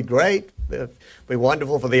 That would be great. It would be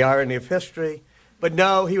wonderful for the irony of history. But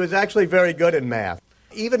no, he was actually very good in math.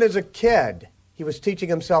 Even as a kid, he was teaching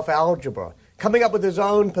himself algebra, coming up with his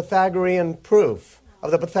own Pythagorean proof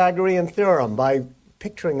of the Pythagorean theorem by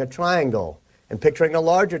picturing a triangle and picturing a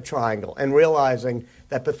larger triangle and realizing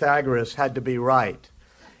that Pythagoras had to be right.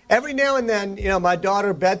 Every now and then, my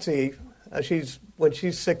daughter Betsy, when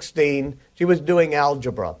she's 16, she was doing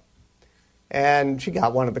algebra. And she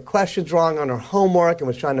got one of the questions wrong on her homework and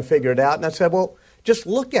was trying to figure it out. And I said, well, just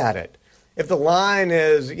look at it. If the line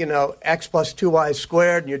is, x plus 2y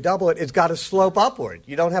squared and you double it, it's got to slope upward.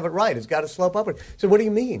 You don't have it right. It's got to slope upward. So what do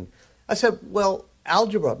you mean? I said, well,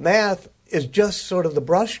 algebra, math, is just sort of the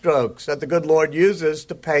brushstrokes that the good Lord uses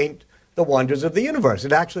to paint the wonders of the universe.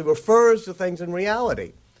 It actually refers to things in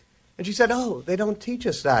reality. And she said, oh, they don't teach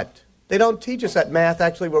us that. They don't teach us that math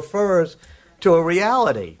actually refers to a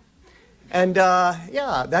reality. And,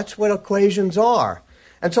 that's what equations are.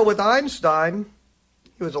 And so with Einstein,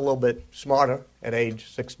 he was a little bit smarter at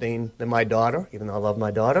age 16 than my daughter, even though I love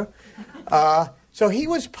my daughter. So he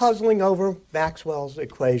was puzzling over Maxwell's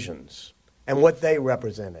equations and what they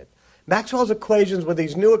represented. Maxwell's equations were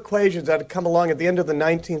these new equations that had come along at the end of the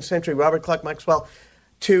 19th century, Robert Clark Maxwell,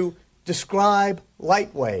 to describe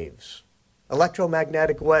light waves,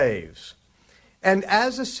 electromagnetic waves. And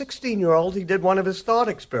as a 16-year-old, he did one of his thought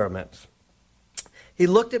experiments. He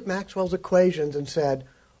looked at Maxwell's equations and said,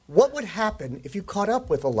 what would happen if you caught up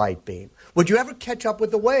with a light beam? Would you ever catch up with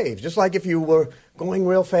the waves? Just like if you were going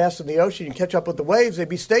real fast in the ocean, you catch up with the waves, they'd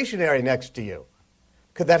be stationary next to you.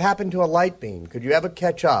 Could that happen to a light beam? Could you ever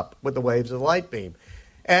catch up with the waves of the light beam?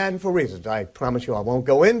 And for reasons I promise you I won't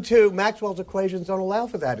go into, Maxwell's equations don't allow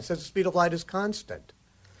for that. It says the speed of light is constant.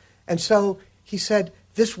 And so he said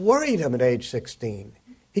this worried him at age 16.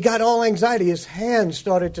 He got all anxiety. His hands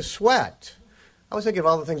started to sweat. I was thinking of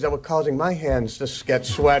all the things that were causing my hands to get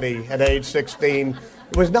sweaty at age 16.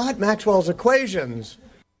 It was not Maxwell's equations.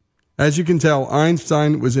 As you can tell,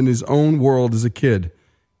 Einstein was in his own world as a kid,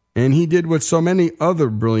 and he did what so many other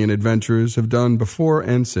brilliant adventurers have done before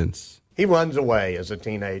and since. He runs away as a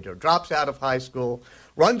teenager, drops out of high school,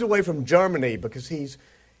 runs away from Germany because he's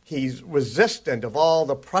resistant of all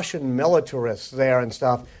the Prussian militarists there and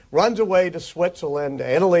stuff, runs away to Switzerland,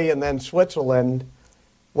 Italy, and then Switzerland,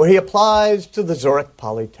 where he applies to the Zurich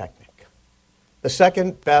Polytechnic, the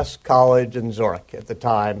second best college in Zurich at the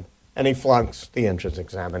time, and he flunks the entrance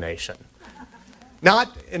examination.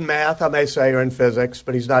 Not in math, I may say, or in physics,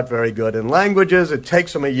 but he's not very good in languages. It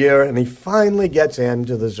takes him a year, and he finally gets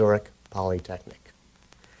into the Zurich Polytechnic.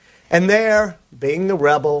 And there, being the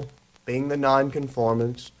rebel, being the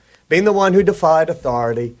nonconformist, being the one who defied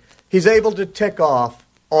authority, he's able to tick off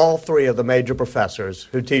all three of the major professors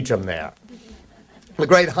who teach him there. The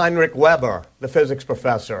great Heinrich Weber, the physics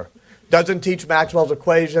professor, doesn't teach Maxwell's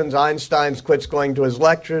equations. Einstein quits going to his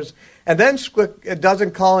lectures. And then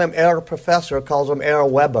doesn't call him Herr Professor, calls him Herr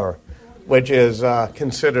Weber, which is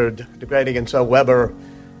considered degrading. And so Weber,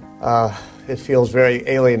 it feels very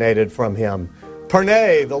alienated from him.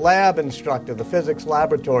 Pernay, the lab instructor, the physics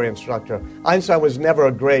laboratory instructor. Einstein was never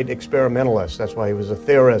a great experimentalist. That's why he was a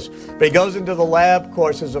theorist. But he goes into the lab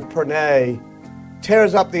courses of Pernay,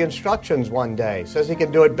 tears up the instructions one day, says he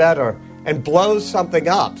can do it better, and blows something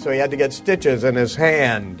up, so he had to get stitches in his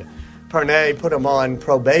hand. Pernay put him on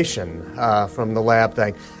probation from the lab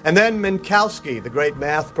thing. And then Minkowski, the great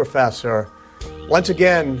math professor. Once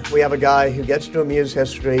again, we have a guy who gets to amuse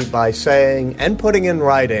history by saying and putting in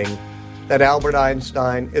writing that Albert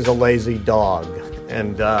Einstein is a lazy dog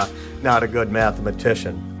and not a good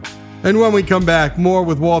mathematician. And when we come back, more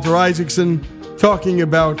with Walter Isaacson, talking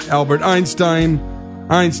about Albert Einstein.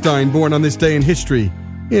 Einstein, born on this day in history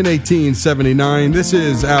in 1879. This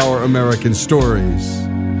is Our American Stories.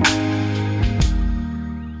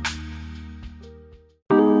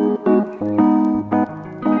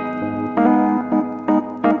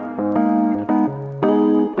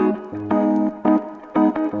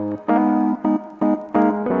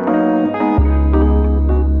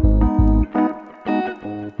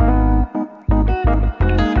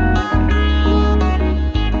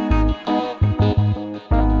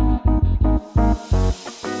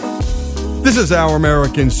 This is Our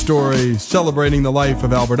American Stories, celebrating the life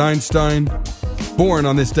of Albert Einstein, born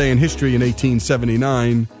on this day in history in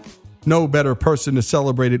 1879. No better person to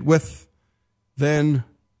celebrate it with than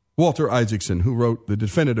Walter Isaacson, who wrote the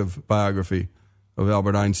definitive biography of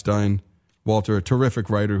Albert Einstein. Walter, a terrific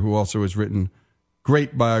writer who also has written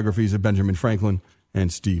great biographies of Benjamin Franklin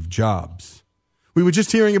and Steve Jobs. We were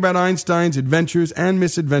just hearing about Einstein's adventures and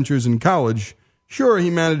misadventures in college. Sure, he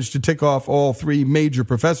managed to tick off all three major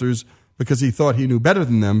professors because he thought he knew better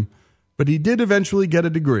than them, but he did eventually get a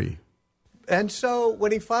degree. And so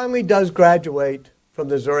when he finally does graduate from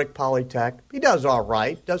the Zurich Polytech, he does all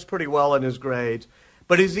right, does pretty well in his grades,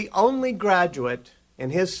 but he's the only graduate in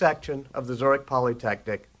his section of the Zurich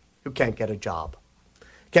Polytechnic who can't get a job.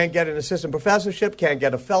 Can't get an assistant professorship, can't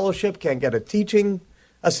get a fellowship, can't get a teaching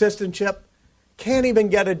assistantship, can't even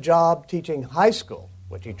get a job teaching high school,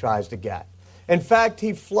 which he tries to get. In fact,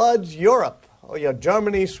 he floods Europe,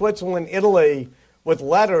 Germany, Switzerland, Italy, with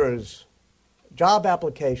letters, job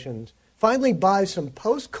applications, finally buys some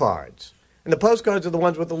postcards. And the postcards are the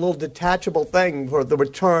ones with the little detachable thing for the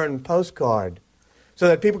return postcard, so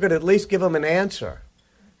that people could at least give him an answer.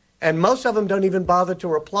 And most of them don't even bother to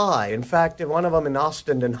reply. In fact, in one of them in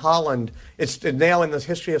Ostend in Holland, it's now in the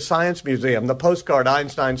History of Science Museum, the postcard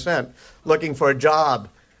Einstein sent looking for a job.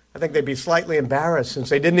 I think they'd be slightly embarrassed since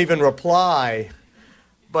they didn't even reply.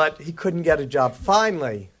 But he couldn't get a job.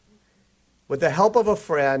 Finally, with the help of a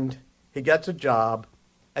friend, he gets a job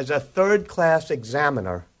as a third-class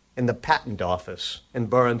examiner in the patent office in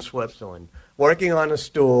Bern, Switzerland, working on a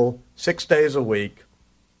stool 6 days a week,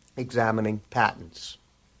 examining patents.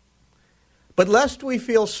 But lest we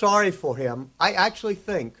feel sorry for him, I actually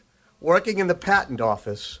think working in the patent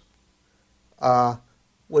office was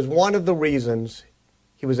one of the reasons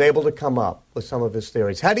he was able to come up with some of his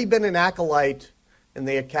theories. Had he been an acolyte in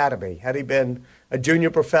the academy, had he been a junior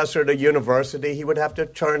professor at a university, he would have to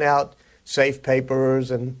turn out safe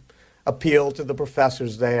papers and appeal to the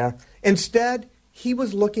professors there. Instead, he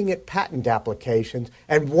was looking at patent applications,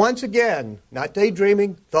 and once again, not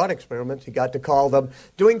daydreaming, thought experiments, he got to call them,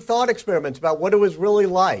 doing thought experiments about what it was really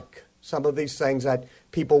like, some of these things that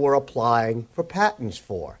people were applying for patents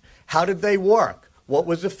for. How did they work? What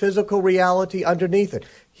was the physical reality underneath it?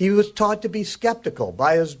 He was taught to be skeptical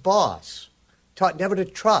by his boss, taught never to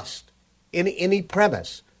trust in any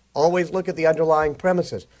premise, always look at the underlying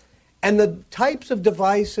premises. And the types of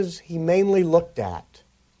devices he mainly looked at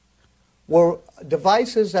were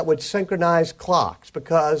devices that would synchronize clocks,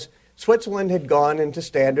 because Switzerland had gone into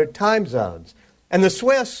standard time zones. And the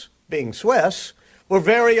Swiss, being Swiss, were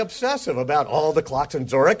very obsessive about all the clocks in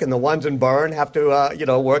Zurich and the ones in Bern have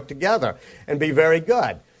to, work together and be very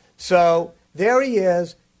good. So there he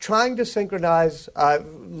is, trying to synchronize,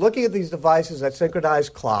 looking at these devices that synchronize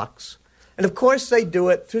clocks. And of course they do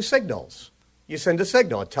it through signals. You send a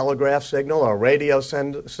signal, a telegraph signal or a radio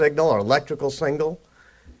signal or electrical signal.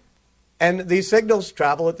 And these signals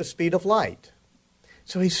travel at the speed of light.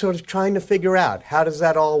 So he's sort of trying to figure out, how does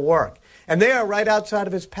that all work? And there, right outside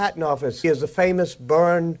of his patent office, is the famous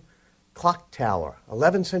Bern clock tower,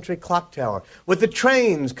 11th century clock tower, with the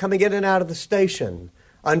trains coming in and out of the station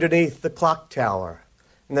underneath the clock tower.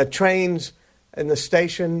 And the trains in the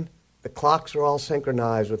station, the clocks are all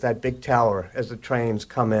synchronized with that big tower as the trains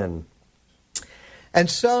come in.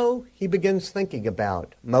 And so he begins thinking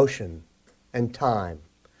about motion and time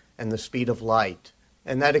and the speed of light.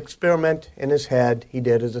 And that experiment in his head he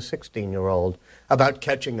did as a 16-year-old about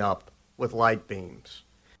catching up with light beams.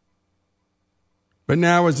 But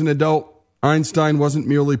now as an adult, Einstein wasn't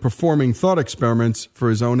merely performing thought experiments for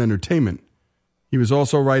his own entertainment. He was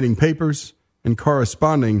also writing papers and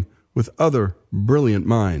corresponding with other brilliant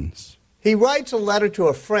minds. He writes a letter to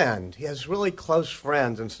a friend. He has really close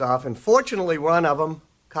friends and stuff. And fortunately, one of them,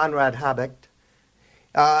 Conrad Habicht,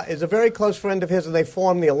 is a very close friend of his, and they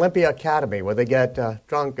form the Olympia Academy, where they get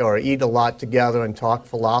drunk or eat a lot together and talk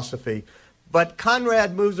philosophy. But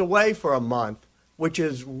Conrad moves away for a month, which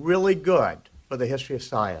is really good for the history of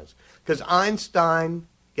science, because Einstein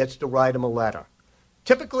gets to write him a letter.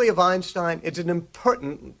 Typically of Einstein, it's an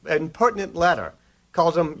impertinent letter.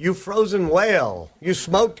 Calls him, "You frozen whale, you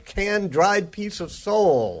smoked canned dried piece of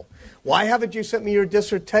soul. Why haven't you sent me your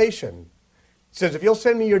dissertation?" He says, "If you'll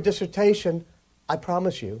send me your dissertation, I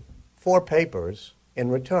promise you 4 papers in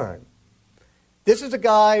return." This is a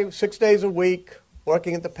guy 6 days a week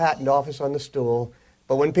working at the patent office on the stool,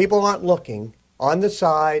 but when people aren't looking, on the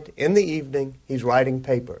side, in the evening, he's writing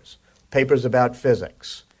papers about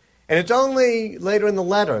physics. And it's only later in the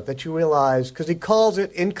letter that you realize, because he calls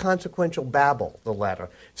it inconsequential babble, the letter.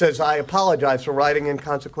 It says, "I apologize for writing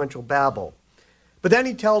inconsequential babble." But then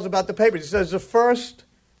he tells about the papers. He says the first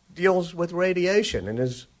deals with radiation and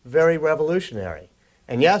is very revolutionary.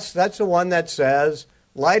 And yes, that's the one that says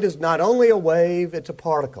light is not only a wave, it's a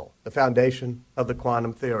particle, the foundation of the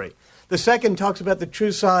quantum theory. The second talks about the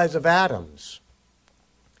true size of atoms.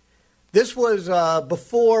 This was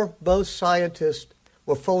before most scientists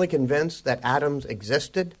were fully convinced that atoms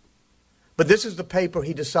existed. But this is the paper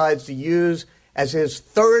he decides to use as his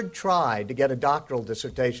third try to get a doctoral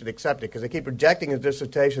dissertation accepted, because they keep rejecting his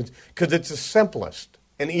dissertations because it's the simplest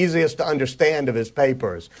and easiest to understand of his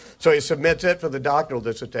papers. So he submits it for the doctoral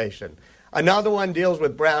dissertation. Another one deals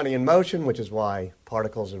with Brownian motion, which is why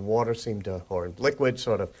particles in water seem to, or in liquid,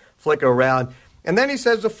 sort of flicker around. And then he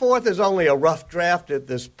says the fourth is only a rough draft at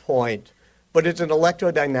this point, but it's an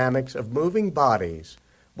electrodynamics of moving bodies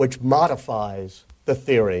which modifies the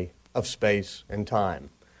theory of space and time.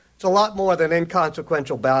 It's a lot more than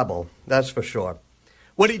inconsequential babble, that's for sure.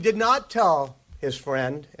 What he did not tell his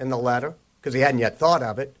friend in the letter, because he hadn't yet thought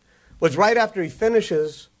of it, was right after he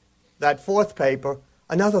finishes that fourth paper,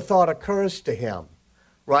 another thought occurs to him,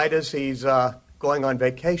 right as he's going on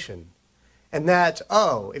vacation. And that's,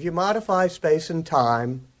 if you modify space and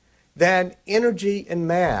time, then energy and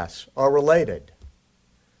mass are related.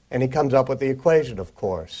 And he comes up with the equation, of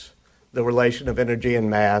course, the relation of energy and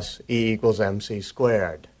mass, E equals mc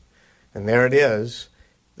squared. And there it is,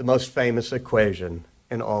 the most famous equation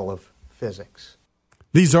in all of physics.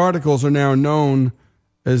 These articles are now known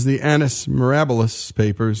as the Annus Mirabilis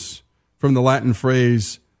papers, from the Latin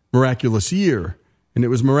phrase miraculous year. And it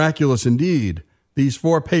was miraculous indeed. These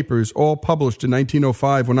 4 papers, all published in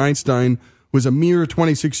 1905 when Einstein was a mere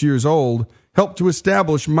 26 years old, helped to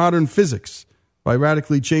establish modern physics by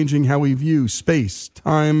radically changing how we view space,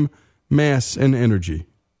 time, mass, and energy.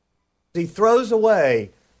 He throws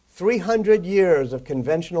away 300 years of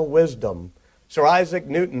conventional wisdom. Sir Isaac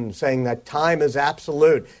Newton saying that time is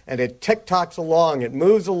absolute and it tick-tocks along, it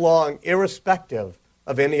moves along irrespective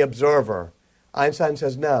of any observer. Einstein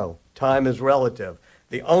says no, time is relative.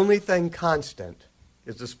 The only thing constant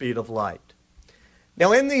is the speed of light.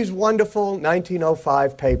 Now, in these wonderful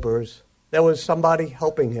 1905 papers, there was somebody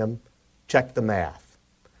helping him check the math.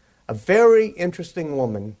 A very interesting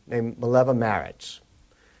woman named Mileva Maric.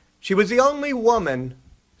 She was the only woman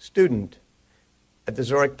student at the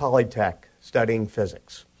Zurich Polytech studying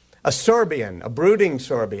physics. A Serbian, a brooding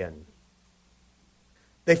Serbian.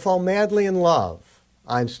 They fall madly in love,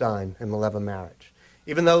 Einstein and Mileva Maric.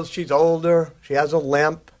 Even though she's older, she has a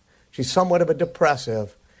limp, she's somewhat of a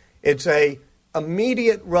depressive, it's a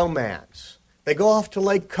immediate romance. They go off to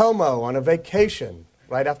Lake Como on a vacation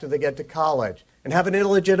right after they get to college and have an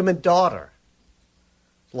illegitimate daughter.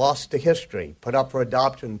 Lost to history, put up for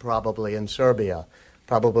adoption probably in Serbia,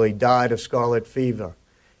 probably died of scarlet fever.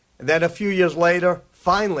 And then a few years later,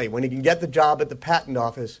 finally, when he can get the job at the patent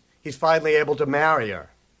office, he's finally able to marry her.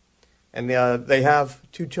 And they have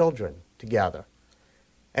 2 children together.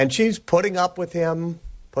 And she's putting up with him,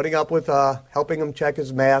 putting up with helping him check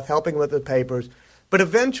his math, helping with the papers. But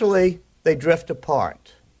eventually, they drift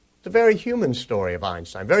apart. It's a very human story of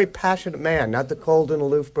Einstein. Very passionate man, not the cold and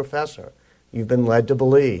aloof professor you've been led to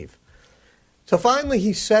believe. So finally,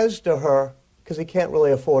 he says to her, because he can't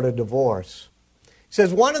really afford a divorce, he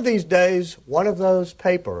says, one of these days, one of those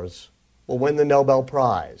papers will win the Nobel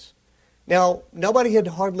Prize. Now, nobody had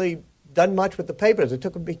hardly done much with the papers. He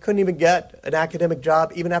couldn't even get an academic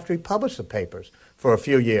job even after he published the papers for a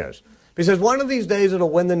few years. He says, one of these days it'll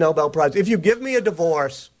win the Nobel Prize. If you give me a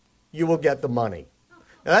divorce, you will get the money.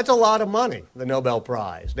 Now, that's a lot of money, the Nobel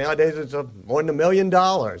Prize. Nowadays it's more than $1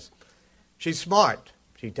 million. She's smart.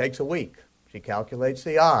 She takes a week. She calculates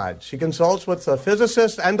the odds. She consults with a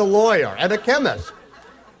physicist and a lawyer and a chemist.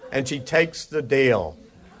 And she takes the deal.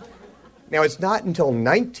 Now, it's not until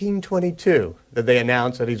 1922 that they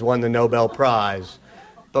announce that he's won the Nobel Prize.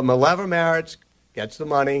 But Mileva Maric gets the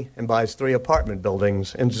money and buys 3 apartment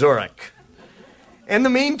buildings in Zurich. In the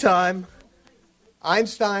meantime,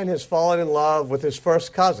 Einstein has fallen in love with his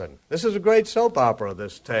first cousin. This is a great soap opera,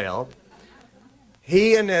 this tale.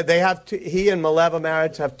 He and Mileva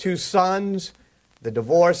Maric have 2 sons. The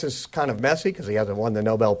divorce is kind of messy because he hasn't won the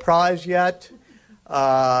Nobel Prize yet.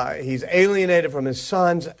 He's alienated from his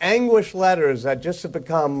sons. Anguish letters that just have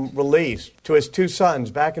become released to his 2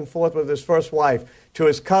 sons, back and forth with his first wife, to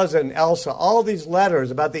his cousin Elsa. All these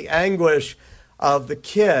letters about the anguish of the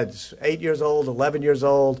kids, 8 years old, 11 years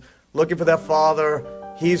old, looking for their father.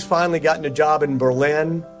 He's finally gotten a job in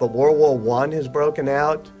Berlin, but World War I has broken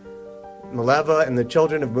out. Mileva and the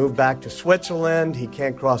children have moved back to Switzerland. He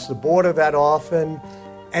can't cross the border that often.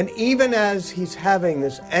 And even as he's having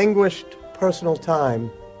this anguished personal time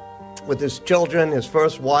with his children, his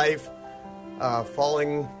first wife,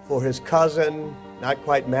 falling for his cousin, not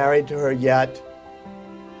quite married to her yet,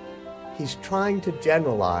 he's trying to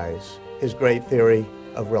generalize his great theory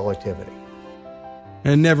of relativity.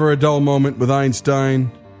 And never a dull moment with Einstein.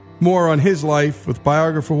 More on his life with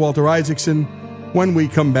biographer Walter Isaacson when we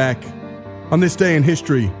come back. On this day in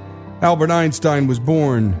history, Albert Einstein was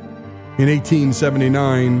born in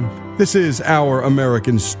 1879. This is Our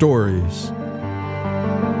American Stories.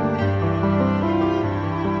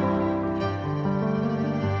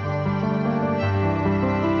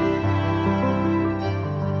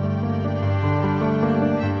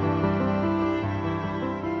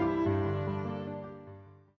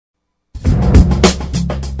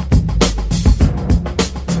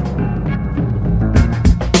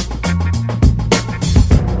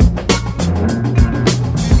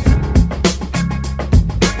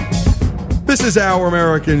 This is Our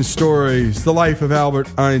American Stories, the life of Albert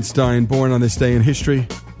Einstein, born on this day in history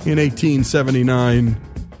in 1879.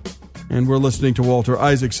 And we're listening to Walter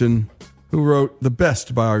Isaacson, who wrote the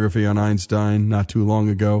best biography on Einstein not too long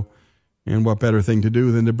ago. And what better thing to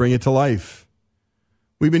do than to bring it to life?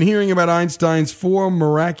 We've been hearing about Einstein's 4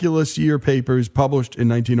 miraculous year papers published in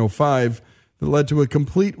 1905 that led to a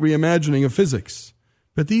complete reimagining of physics.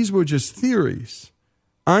 But these were just theories.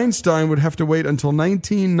 Einstein would have to wait until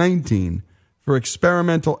 1919 for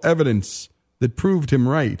experimental evidence that proved him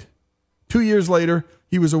right. 2 years later,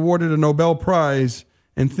 he was awarded a Nobel Prize,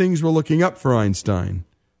 and things were looking up for Einstein.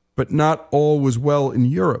 But not all was well in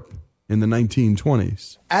Europe in the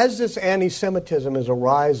 1920s. As this anti-Semitism is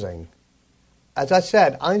arising, as I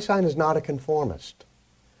said, Einstein is not a conformist.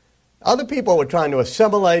 Other people were trying to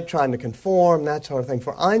assimilate, trying to conform, that sort of thing.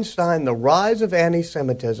 For Einstein, the rise of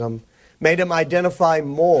anti-Semitism made him identify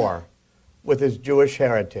more with his Jewish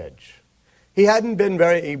heritage. He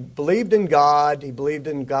believed in God, he believed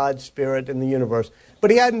in God's spirit in the universe,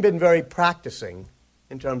 but he hadn't been very practicing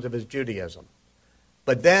in terms of his Judaism.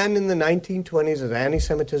 But then in the 1920s, as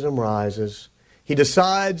anti-Semitism rises, he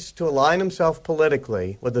decides to align himself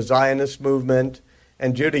politically with the Zionist movement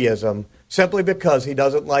and Judaism simply because he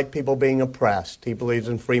doesn't like people being oppressed. He believes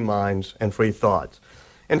in free minds and free thoughts.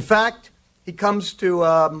 In fact, he comes to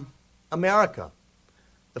America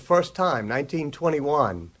the first time,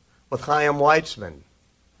 1921, with Chaim Weizmann.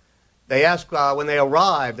 They ask, when they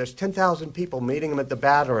arrive, there's 10,000 people meeting him at the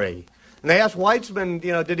Battery. And they ask Weizmann,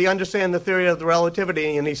 did he understand the theory of the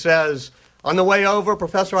relativity? And he says, on the way over,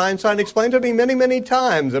 Professor Einstein explained to me many, many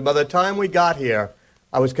times, and by the time we got here,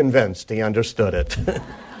 I was convinced he understood it.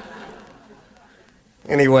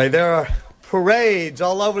 Anyway, there are parades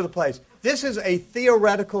all over the place. This is a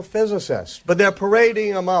theoretical physicist, but they're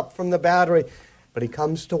parading him up from the Battery. But he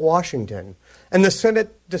comes to Washington, and the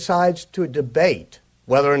Senate decides to debate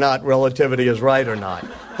whether or not relativity is right or not.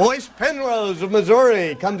 Boyce Penrose of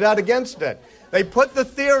Missouri comes out against it. They put the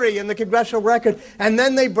theory in the congressional record, and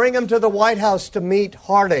then they bring him to the White House to meet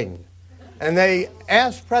Harding. And they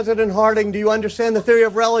ask President Harding, do you understand the theory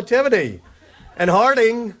of relativity? And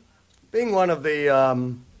Harding, being one of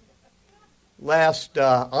the last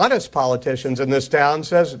honest politicians in this town,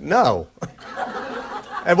 says no.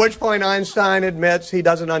 At which point Einstein admits he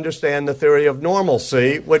doesn't understand the theory of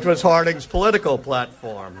normalcy, which was Harding's political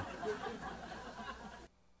platform.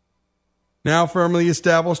 Now firmly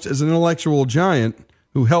established as an intellectual giant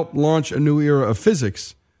who helped launch a new era of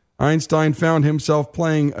physics, Einstein found himself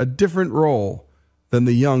playing a different role than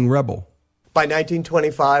the young rebel. By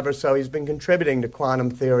 1925 or so, he's been contributing to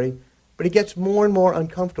quantum theory, but he gets more and more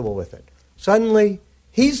uncomfortable with it. Suddenly,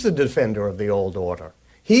 he's the defender of the old order.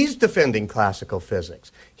 He's defending classical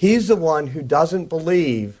physics. He's the one who doesn't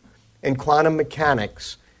believe in quantum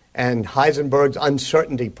mechanics and Heisenberg's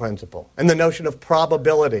uncertainty principle and the notion of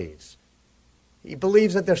probabilities. He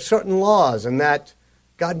believes that there's certain laws and that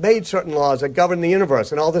God made certain laws that govern the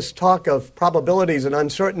universe, and all this talk of probabilities and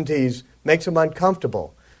uncertainties makes him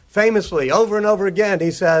uncomfortable. Famously, over and over again,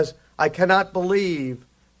 he says, I cannot believe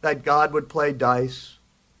that God would play dice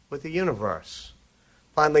with the universe.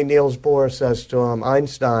 Finally, Niels Bohr says to him,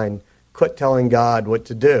 Einstein, quit telling God what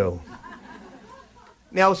to do.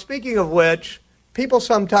 Now, speaking of which, people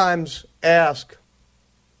sometimes ask,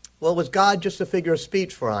 well, was God just a figure of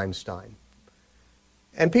speech for Einstein?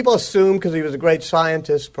 And people assume, because he was a great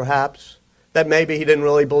scientist, perhaps, that maybe he didn't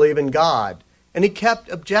really believe in God. And he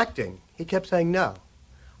kept objecting. He kept saying, no.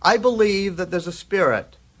 I believe that there's a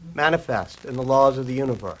spirit manifest in the laws of the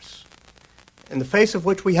universe, in the face of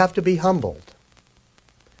which we have to be humbled.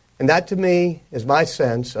 And that, to me, is my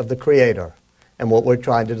sense of the Creator and what we're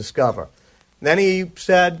trying to discover. And then he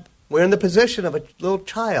said, we're in the position of a little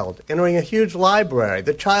child entering a huge library.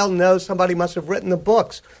 The child knows somebody must have written the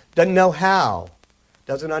books, doesn't know how,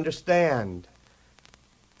 doesn't understand.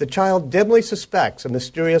 The child dimly suspects a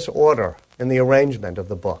mysterious order in the arrangement of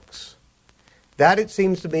the books. That, it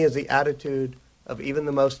seems to me, is the attitude of even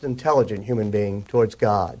the most intelligent human being towards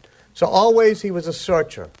God. So always he was a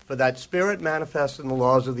searcher for that spirit manifest in the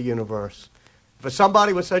laws of the universe. For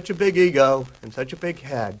somebody with such a big ego and such a big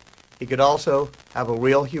head, he could also have a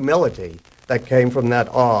real humility that came from that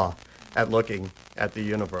awe at looking at the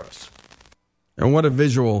universe. And what a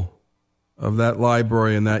visual of that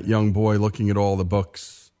library and that young boy looking at all the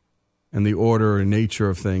books and the order and nature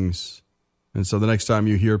of things. And so the next time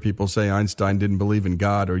you hear people say Einstein didn't believe in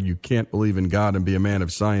God or you can't believe in God and be a man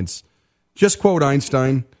of science, just quote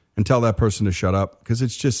Einstein and tell that person to shut up, because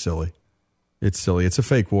it's just silly. It's silly. It's a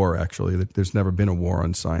fake war, actually. There's never been a war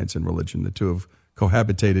on science and religion. The two have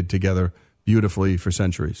cohabitated together beautifully for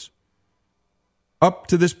centuries. Up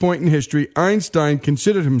to this point in history, Einstein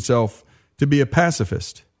considered himself to be a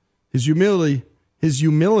pacifist. His humility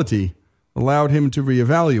allowed him to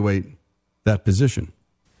reevaluate that position.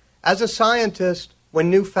 As a scientist, when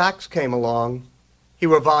new facts came along, he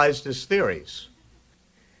revised his theories.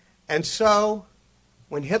 And so,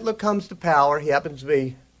 when Hitler comes to power,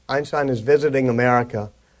 Einstein is visiting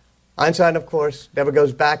America. Einstein, of course, never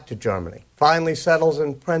goes back to Germany, finally settles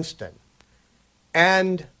in Princeton,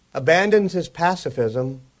 and abandons his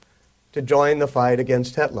pacifism to join the fight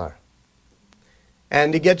against Hitler.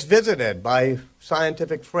 And he gets visited by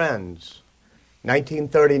scientific friends,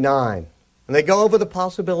 1939, and they go over the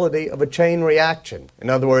possibility of a chain reaction. In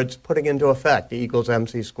other words, putting into effect E equals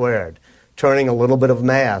mc squared, turning a little bit of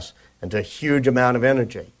mass into a huge amount of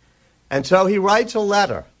energy. And so he writes a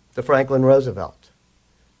letter to Franklin Roosevelt,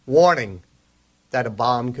 warning that a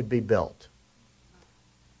bomb could be built.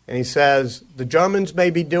 And he says, the Germans may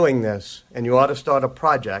be doing this, and you ought to start a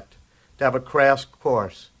project to have a crash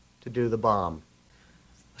course to do the bomb.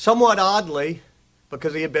 Somewhat oddly,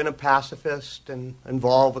 because he had been a pacifist and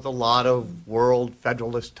involved with a lot of world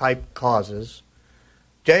federalist-type causes,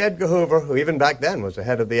 J. Edgar Hoover, who even back then was the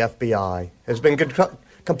head of the FBI, has been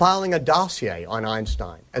compiling a dossier on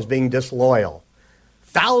Einstein as being disloyal.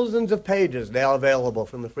 Thousands of pages now available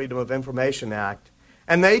from the Freedom of Information Act,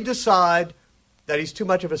 and they decide that he's too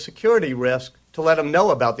much of a security risk to let him know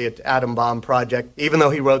about the atom bomb project, even though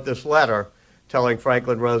he wrote this letter telling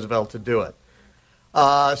Franklin Roosevelt to do it.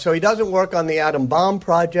 So he doesn't work on the atom bomb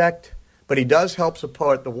project, but he does help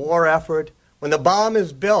support the war effort. When the bomb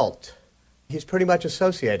is built, he's pretty much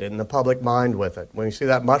associated in the public mind with it. When you see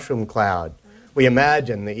that mushroom cloud, we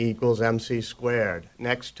imagine the E equals mc squared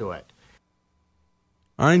next to it.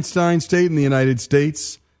 Einstein stayed in the United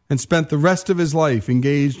States and spent the rest of his life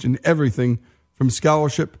engaged in everything from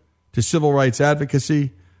scholarship to civil rights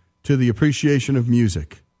advocacy to the appreciation of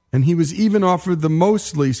music. And he was even offered the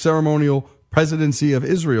mostly ceremonial presidency of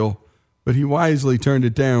Israel, but he wisely turned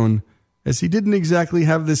it down as he didn't exactly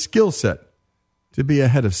have the skill set to be a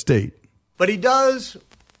head of state. But he does,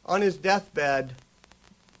 on his deathbed,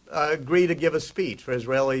 agree to give a speech for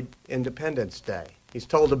Israeli Independence Day. He's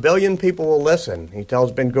told 1 billion people will listen. He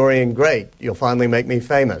tells Ben Gurion, great, you'll finally make me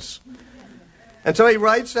famous. And so he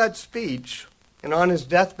writes that speech, and on his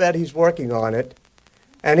deathbed he's working on it,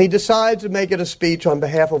 and he decides to make it a speech on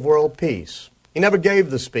behalf of world peace. He never gave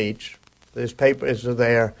the speech. His papers are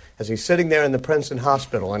there. As he's sitting there in the Princeton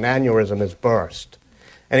Hospital, an aneurysm has burst.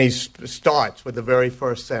 And he starts with the very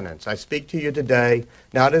first sentence. I speak to you today,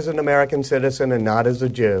 not as an American citizen and not as a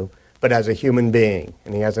Jew, but as a human being.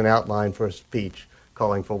 And he has an outline for a speech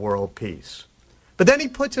calling for world peace. But then he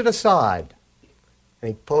puts it aside, and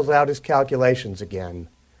he pulls out his calculations again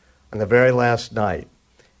on the very last night.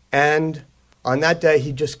 And on that day,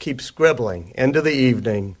 he just keeps scribbling into the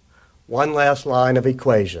evening one last line of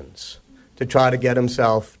equations to try to get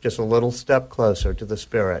himself just a little step closer to the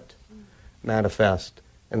spirit manifest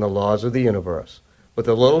in the laws of the universe, with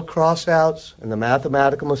the little cross-outs and the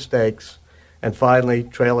mathematical mistakes, and finally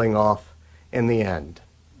trailing off in the end.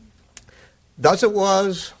 Thus it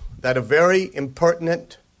was that a very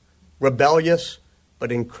impertinent, rebellious,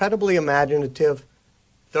 but incredibly imaginative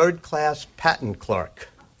third-class patent clerk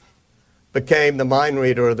became the mind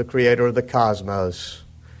reader of the creator of the cosmos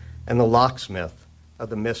and the locksmith of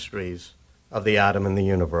the mysteries of the atom and the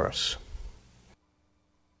universe.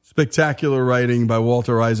 Spectacular writing by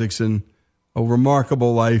Walter Isaacson. A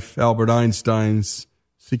remarkable life, Albert Einstein's,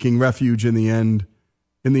 seeking refuge in the end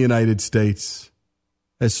in the United States,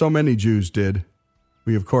 as so many Jews did.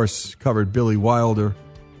 We, of course, covered Billy Wilder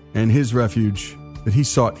and his refuge that he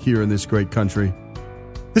sought here in this great country.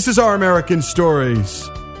 This is Our American Stories.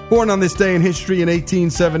 Born on this day in history in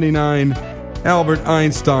 1879, Albert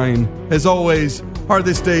Einstein. As always,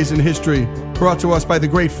 Hardest Days in History, brought to us by the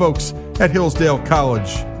great folks at Hillsdale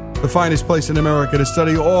College, the finest place in America to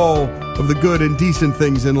study all of the good and decent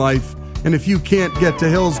things in life. And if you can't get to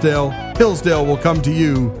Hillsdale, Hillsdale will come to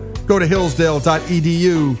you. Go to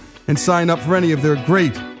hillsdale.edu and sign up for any of their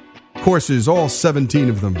great courses, all 17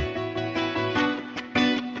 of them.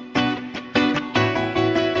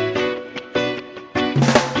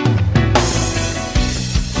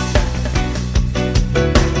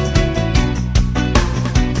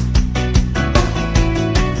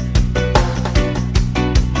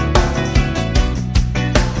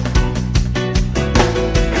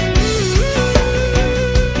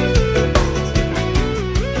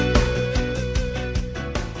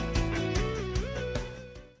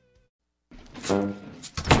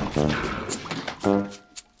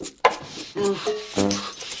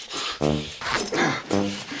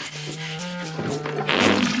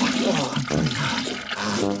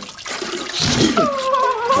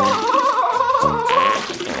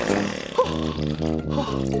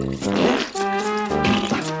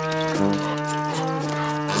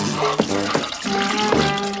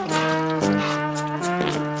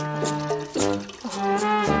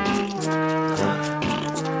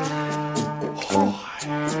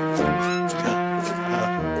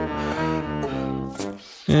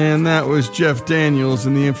 And that was Jeff Daniels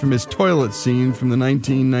in the infamous toilet scene from the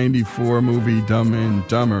 1994 movie Dumb and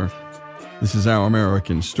Dumber. This is Our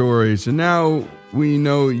American Stories. And now we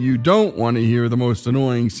know you don't want to hear the most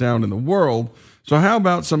annoying sound in the world. So how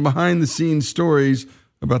about some behind-the-scenes stories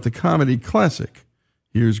about the comedy classic?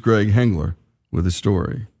 Here's Greg Hengler with a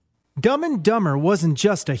story. Dumb and Dumber wasn't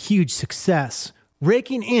just a huge success,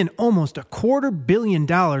 raking in almost $250 million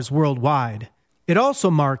worldwide. It also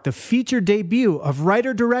marked the feature debut of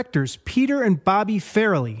writer-directors Peter and Bobby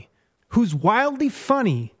Farrelly, whose wildly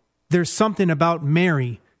funny There's Something About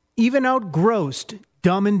Mary even outgrossed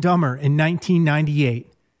Dumb and Dumber in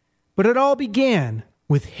 1998. But it all began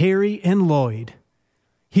with Harry and Lloyd.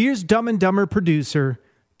 Here's Dumb and Dumber producer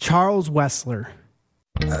Charles Wessler.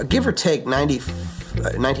 Give or take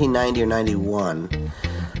 1990 or 91,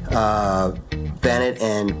 Bennett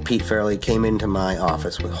and Pete Farrelly came into my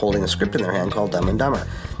office with holding a script in their hand called Dumb and Dumber.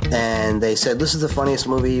 And they said, this is the funniest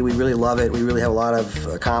movie. We really love it. We really have a lot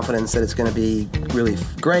of confidence that it's going to be really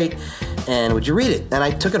great. And would you read it? And I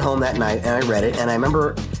took it home that night and I read it. And I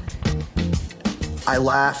remember I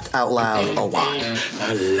laughed out loud a lot.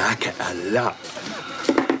 I like it a lot.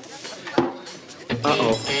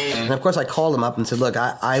 Uh-oh. And of course I called them up and said, look,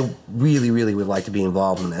 I really, really would like to be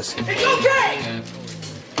involved in this. It's okay!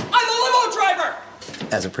 I'm a limo driver!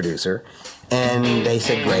 As a producer. And they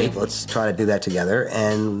said, great, let's try to do that together.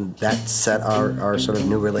 And that set our sort of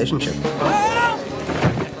new relationship.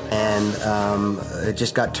 And it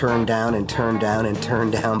just got turned down and turned down and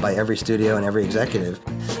turned down by every studio and every executive.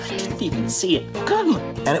 I didn't even see it come.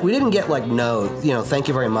 And we didn't get thank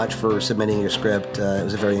you very much for submitting your script. It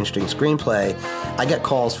was a very interesting screenplay. I got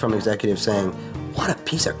calls from executives saying, what a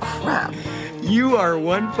piece of crap. You are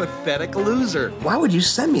one pathetic loser. Why would you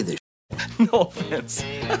send me this? No offense.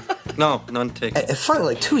 No, none taken. It's funny,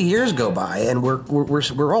 like 2 years go by and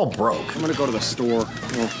we're all broke. I'm gonna go to the store.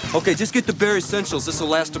 Okay, just get the bare essentials. This is the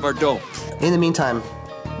last of our dough. In the meantime,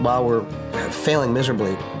 while we're failing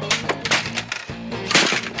miserably,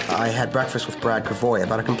 I had breakfast with Brad Cravoy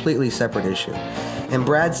about a completely separate issue. And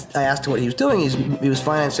I asked him what he was doing. He was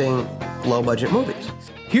financing low-budget movies.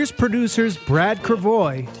 Here's producers Brad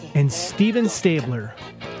Cravoy and Steven Stabler.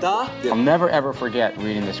 I'll never ever forget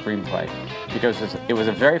reading the screenplay because it was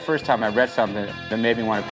the very first time I read something that made me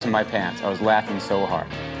want to piss in my pants. I was laughing so hard.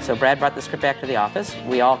 So Brad brought the script back to the office.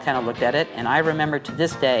 We all kind of looked at it, and I remember to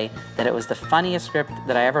this day that it was the funniest script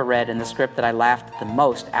that I ever read and the script that I laughed the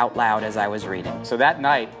most out loud as I was reading. So that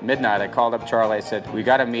night, midnight, I called up Charlie. I said, we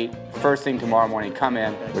got to meet first thing tomorrow morning. Come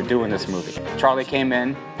in. We're doing this movie. Charlie came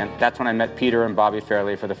in, and that's when I met Peter and Bobby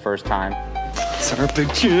Farrelly for the first time. It's our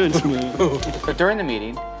big chance, man. But during the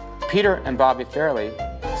meeting, Peter and Bobby Farrelly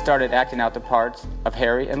started acting out the parts of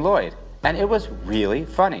Harry and Lloyd. And it was really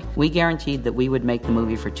funny. We guaranteed that we would make the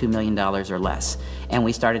movie for $2 million or less. And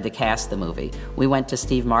we started to cast the movie. We went to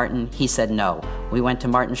Steve Martin. He said no. We went to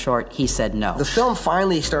Martin Short. He said no. The film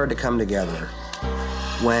finally started to come together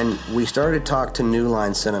when we started to talk to New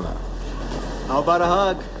Line Cinema. How about a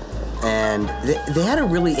hug? And they had a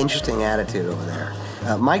really interesting attitude over there.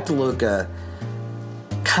 Mike DeLuca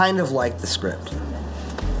kind of liked the script.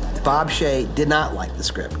 Bob Shea did not like the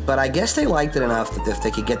script, but I guess they liked it enough that if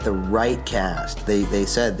they could get the right cast, they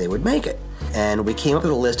said they would make it. And we came up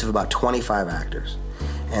with a list of about 25 actors.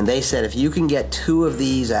 And they said, if you can get 2 of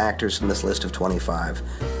these actors from this list of 25,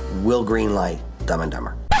 we'll greenlight Dumb and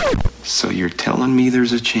Dumber. So you're telling me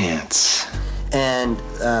there's a chance? And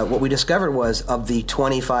what we discovered was, of the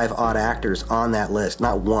 25 odd actors on that list,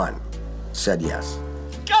 not one said yes.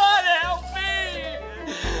 God help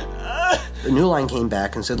me! The New Line came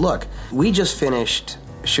back and said, look, we just finished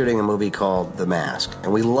shooting a movie called The Mask,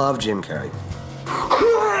 and we love Jim Carrey.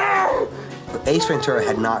 But Ace Ventura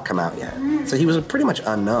had not come out yet, so he was pretty much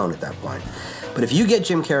unknown at that point. But if you get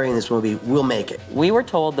Jim Carrey in this movie, we'll make it. We were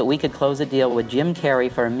told that we could close a deal with Jim Carrey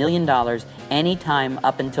for $1 million anytime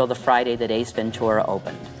up until the Friday that Ace Ventura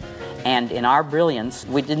opened. And in our brilliance,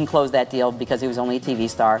 we didn't close that deal because he was only a TV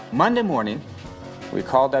star. Monday morning, we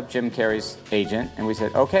called up Jim Carrey's agent and we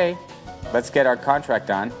said, okay, let's get our contract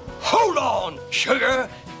done. Hold on, sugar.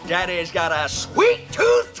 Daddy's got a sweet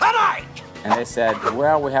tooth tonight. And they said,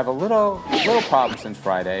 well, we have a little problem since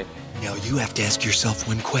Friday. Now you have to ask yourself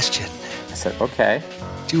one question. I said, okay.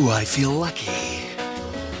 Do I feel lucky?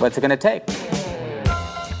 What's it gonna take?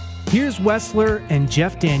 Here's Wessler and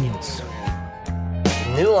Jeff Daniels.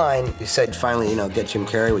 New Line, we said, finally, get Jim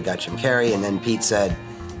Carrey. We got Jim Carrey. And then Pete said,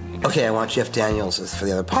 okay, I want Jeff Daniels for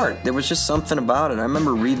the other part. There was just something about it. I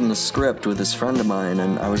remember reading the script with this friend of mine,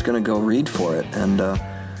 and I was going to go read for it, and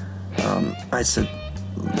I said,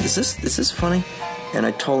 is this funny? And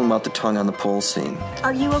I told him about the tongue on the pole scene.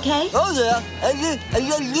 Are you okay? Oh, yeah. I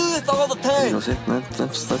do this all the time. He goes, yeah,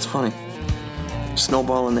 that's funny.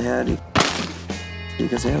 Snowball in the head. He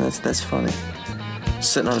goes, yeah, that's funny.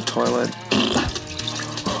 Sitting on a toilet.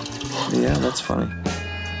 Yeah, that's funny.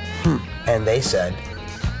 And they said,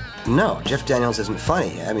 no, Jeff Daniels isn't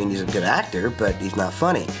funny. I mean, he's a good actor, but he's not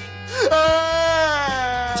funny.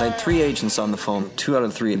 I had 3 agents on the phone. 2 out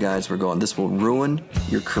of 3 guys were going, this will ruin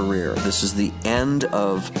your career. This is the end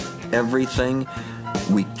of everything.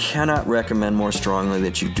 We cannot recommend more strongly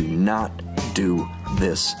that you do not do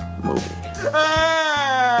this movie.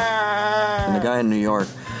 And the guy in New York,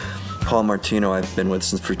 Paul Martino, I've been with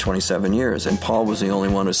since for 27 years, and Paul was the only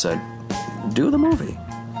one who said, do the movie.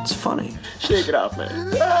 It's funny. Shake it off,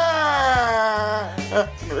 man. I'm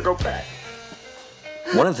gonna go back.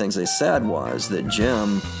 One of the things they said was that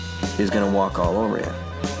Jim is going to walk all over you.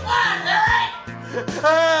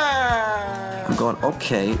 I'm going,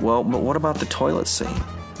 okay, well, but what about the toilet scene?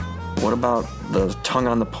 What about the tongue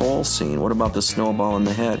on the pole scene? What about the snowball in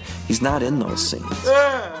the head? He's not in those scenes.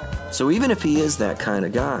 So even if he is that kind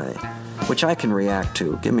of guy, which I can react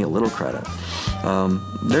to, give me a little credit,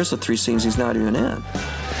 there's the 3 scenes he's not even in.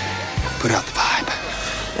 Put out the vibe.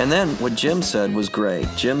 And then what Jim said was great.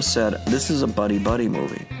 Jim said, this is a buddy-buddy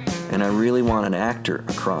movie, and I really want an actor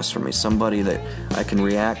across from me, somebody that I can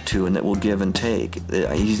react to and that will give and take.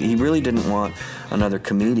 He really didn't want another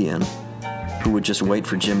comedian who would just wait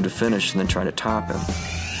for Jim to finish and then try to top him.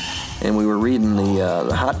 And we were reading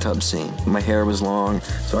the hot tub scene. My hair was long,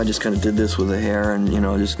 so I just kind of did this with the hair and,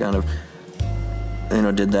 just kind of,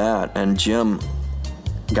 did that. And Jim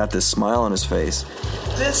got this smile on his face.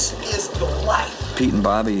 This is the life. Pete and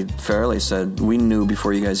Bobby Fairley said, we knew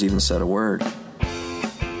before you guys even said a word.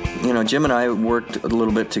 Jim and I worked a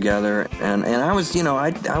little bit together, and I was,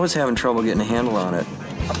 I was having trouble getting a handle on it.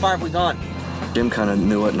 How far have we gone? Jim kind of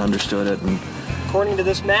knew it and understood it. And according to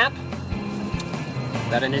this map,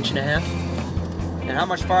 about 1.5 inches. And how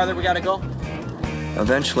much farther we got to go?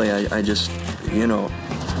 Eventually, I just,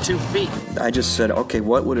 2 feet. I just said, okay,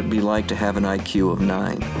 what would it be like to have an IQ of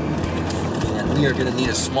 9? And we are going to need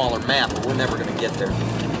a smaller map, but we're never going to get there.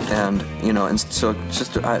 And, and so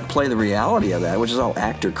just I play the reality of that, which is all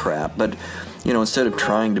actor crap. But, instead of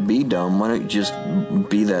trying to be dumb, why don't you just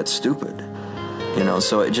be that stupid?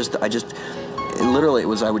 So literally it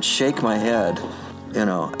was, I would shake my head,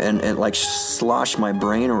 and like slosh my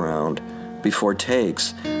brain around before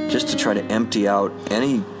takes just to try to empty out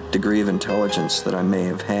any degree of intelligence that I may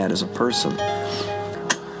have had as a person.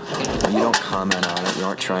 You don't comment on it. You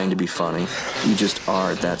aren't trying to be funny. You just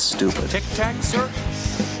are that stupid. Tic-tac, sir?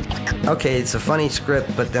 Okay, it's a funny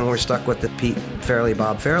script, but then we're stuck with the Pete Fairley,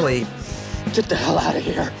 Bob Fairley. Get the hell out of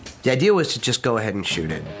here. The idea was to just go ahead and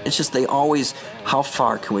shoot it. It's just they always, how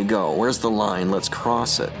far can we go? Where's the line? Let's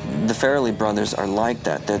cross it. The Fairley brothers are like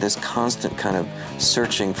that. They're this constant kind of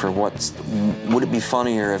searching for would it be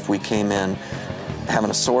funnier if we came in having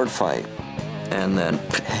a sword fight and then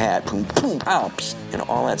boom, boom, pow,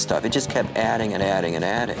 all that stuff. It just kept adding and adding and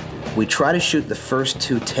adding. We try to shoot the first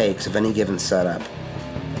 2 takes of any given setup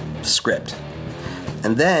script.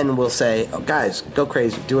 And then we'll say, oh, guys, go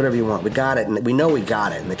crazy, do whatever you want. We got it, and we know we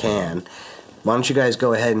got it in the can. Why don't you guys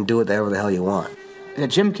go ahead and do whatever the hell you want?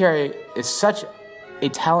 Jim Carrey is such a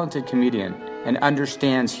talented comedian and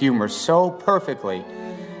understands humor so perfectly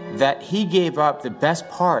that he gave up the best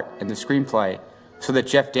part in the screenplay so that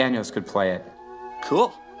Jeff Daniels could play it.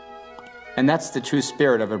 Cool. And that's the true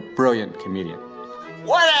spirit of a brilliant comedian.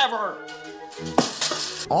 Whatever!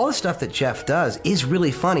 All the stuff that Jeff does is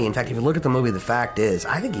really funny. In fact, if you look at the movie, the fact is,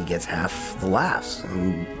 I think he gets half the laughs,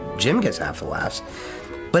 and Jim gets half the laughs.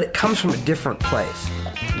 But it comes from a different place.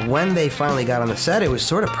 When they finally got on the set, it was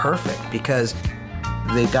sort of perfect because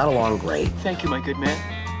they got along great. Thank you, my good man.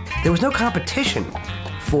 There was no competition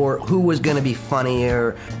for who was going to be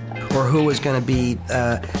funnier or who was going to be,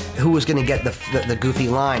 who was going to get the goofy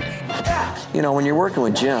line. When you're working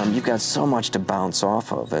with Jim, you've got so much to bounce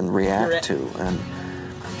off of and react to, and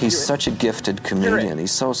he's such a gifted comedian.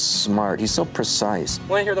 He's so smart. He's so precise.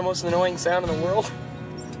 Want to hear the most annoying sound in the world?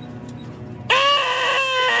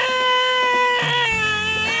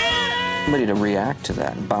 Somebody to react to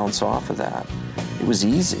that and bounce off of that. It was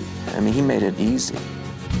easy. I mean, he made it easy.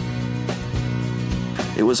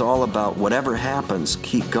 It was all about whatever happens,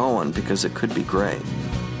 keep going because it could be great.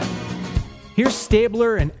 Here's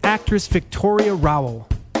Stabler and actress Victoria Rowell.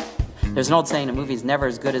 There's an old saying, a movie's never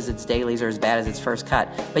as good as its dailies or as bad as its first cut.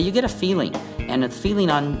 But you get a feeling, and the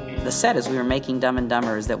feeling on the set as we were making Dumb and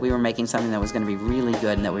Dumber is that we were making something that was going to be really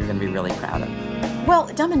good and that we were going to be really proud of. Well,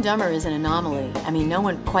 Dumb and Dumber is an anomaly. I mean, no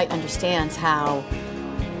one quite understands how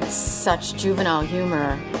such juvenile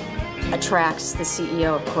humor attracts the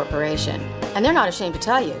CEO of a corporation. And they're not ashamed to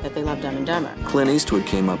tell you that they love Dumb and Dumber. Clint Eastwood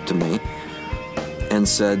came up to me and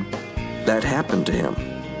said that happened to him.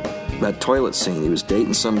 That toilet scene, he was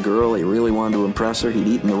dating some girl, he really wanted to impress her, he'd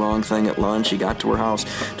eaten the wrong thing at lunch, he got to her house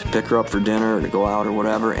to pick her up for dinner or to go out or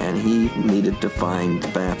whatever, and he needed to find the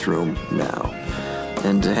bathroom now.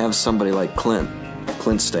 And to have somebody like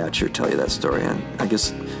Clint's stature, tell you that story, and I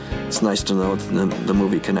guess it's nice to know that the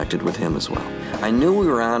movie connected with him as well. I knew we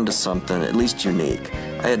were on to something at least unique.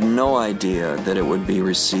 I had no idea that it would be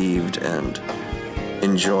received and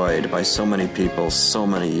enjoyed by so many people so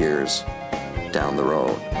many years down the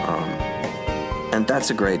road. And that's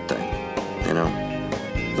a great thing, you know.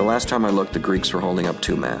 The last time I looked, the Greeks were holding up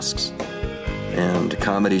 2 masks. And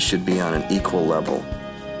comedy should be on an equal level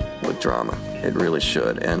with drama. It really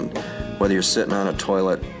should. And whether you're sitting on a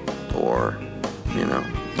toilet or, you know,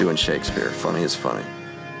 doing Shakespeare, funny is funny.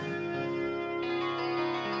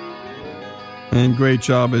 And great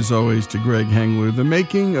job, as always, to Greg Hengler. The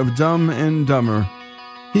making of Dumb and Dumber,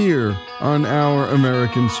 here on Our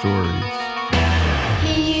American Stories.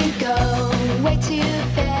 Here you go, way too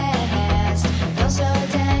fast.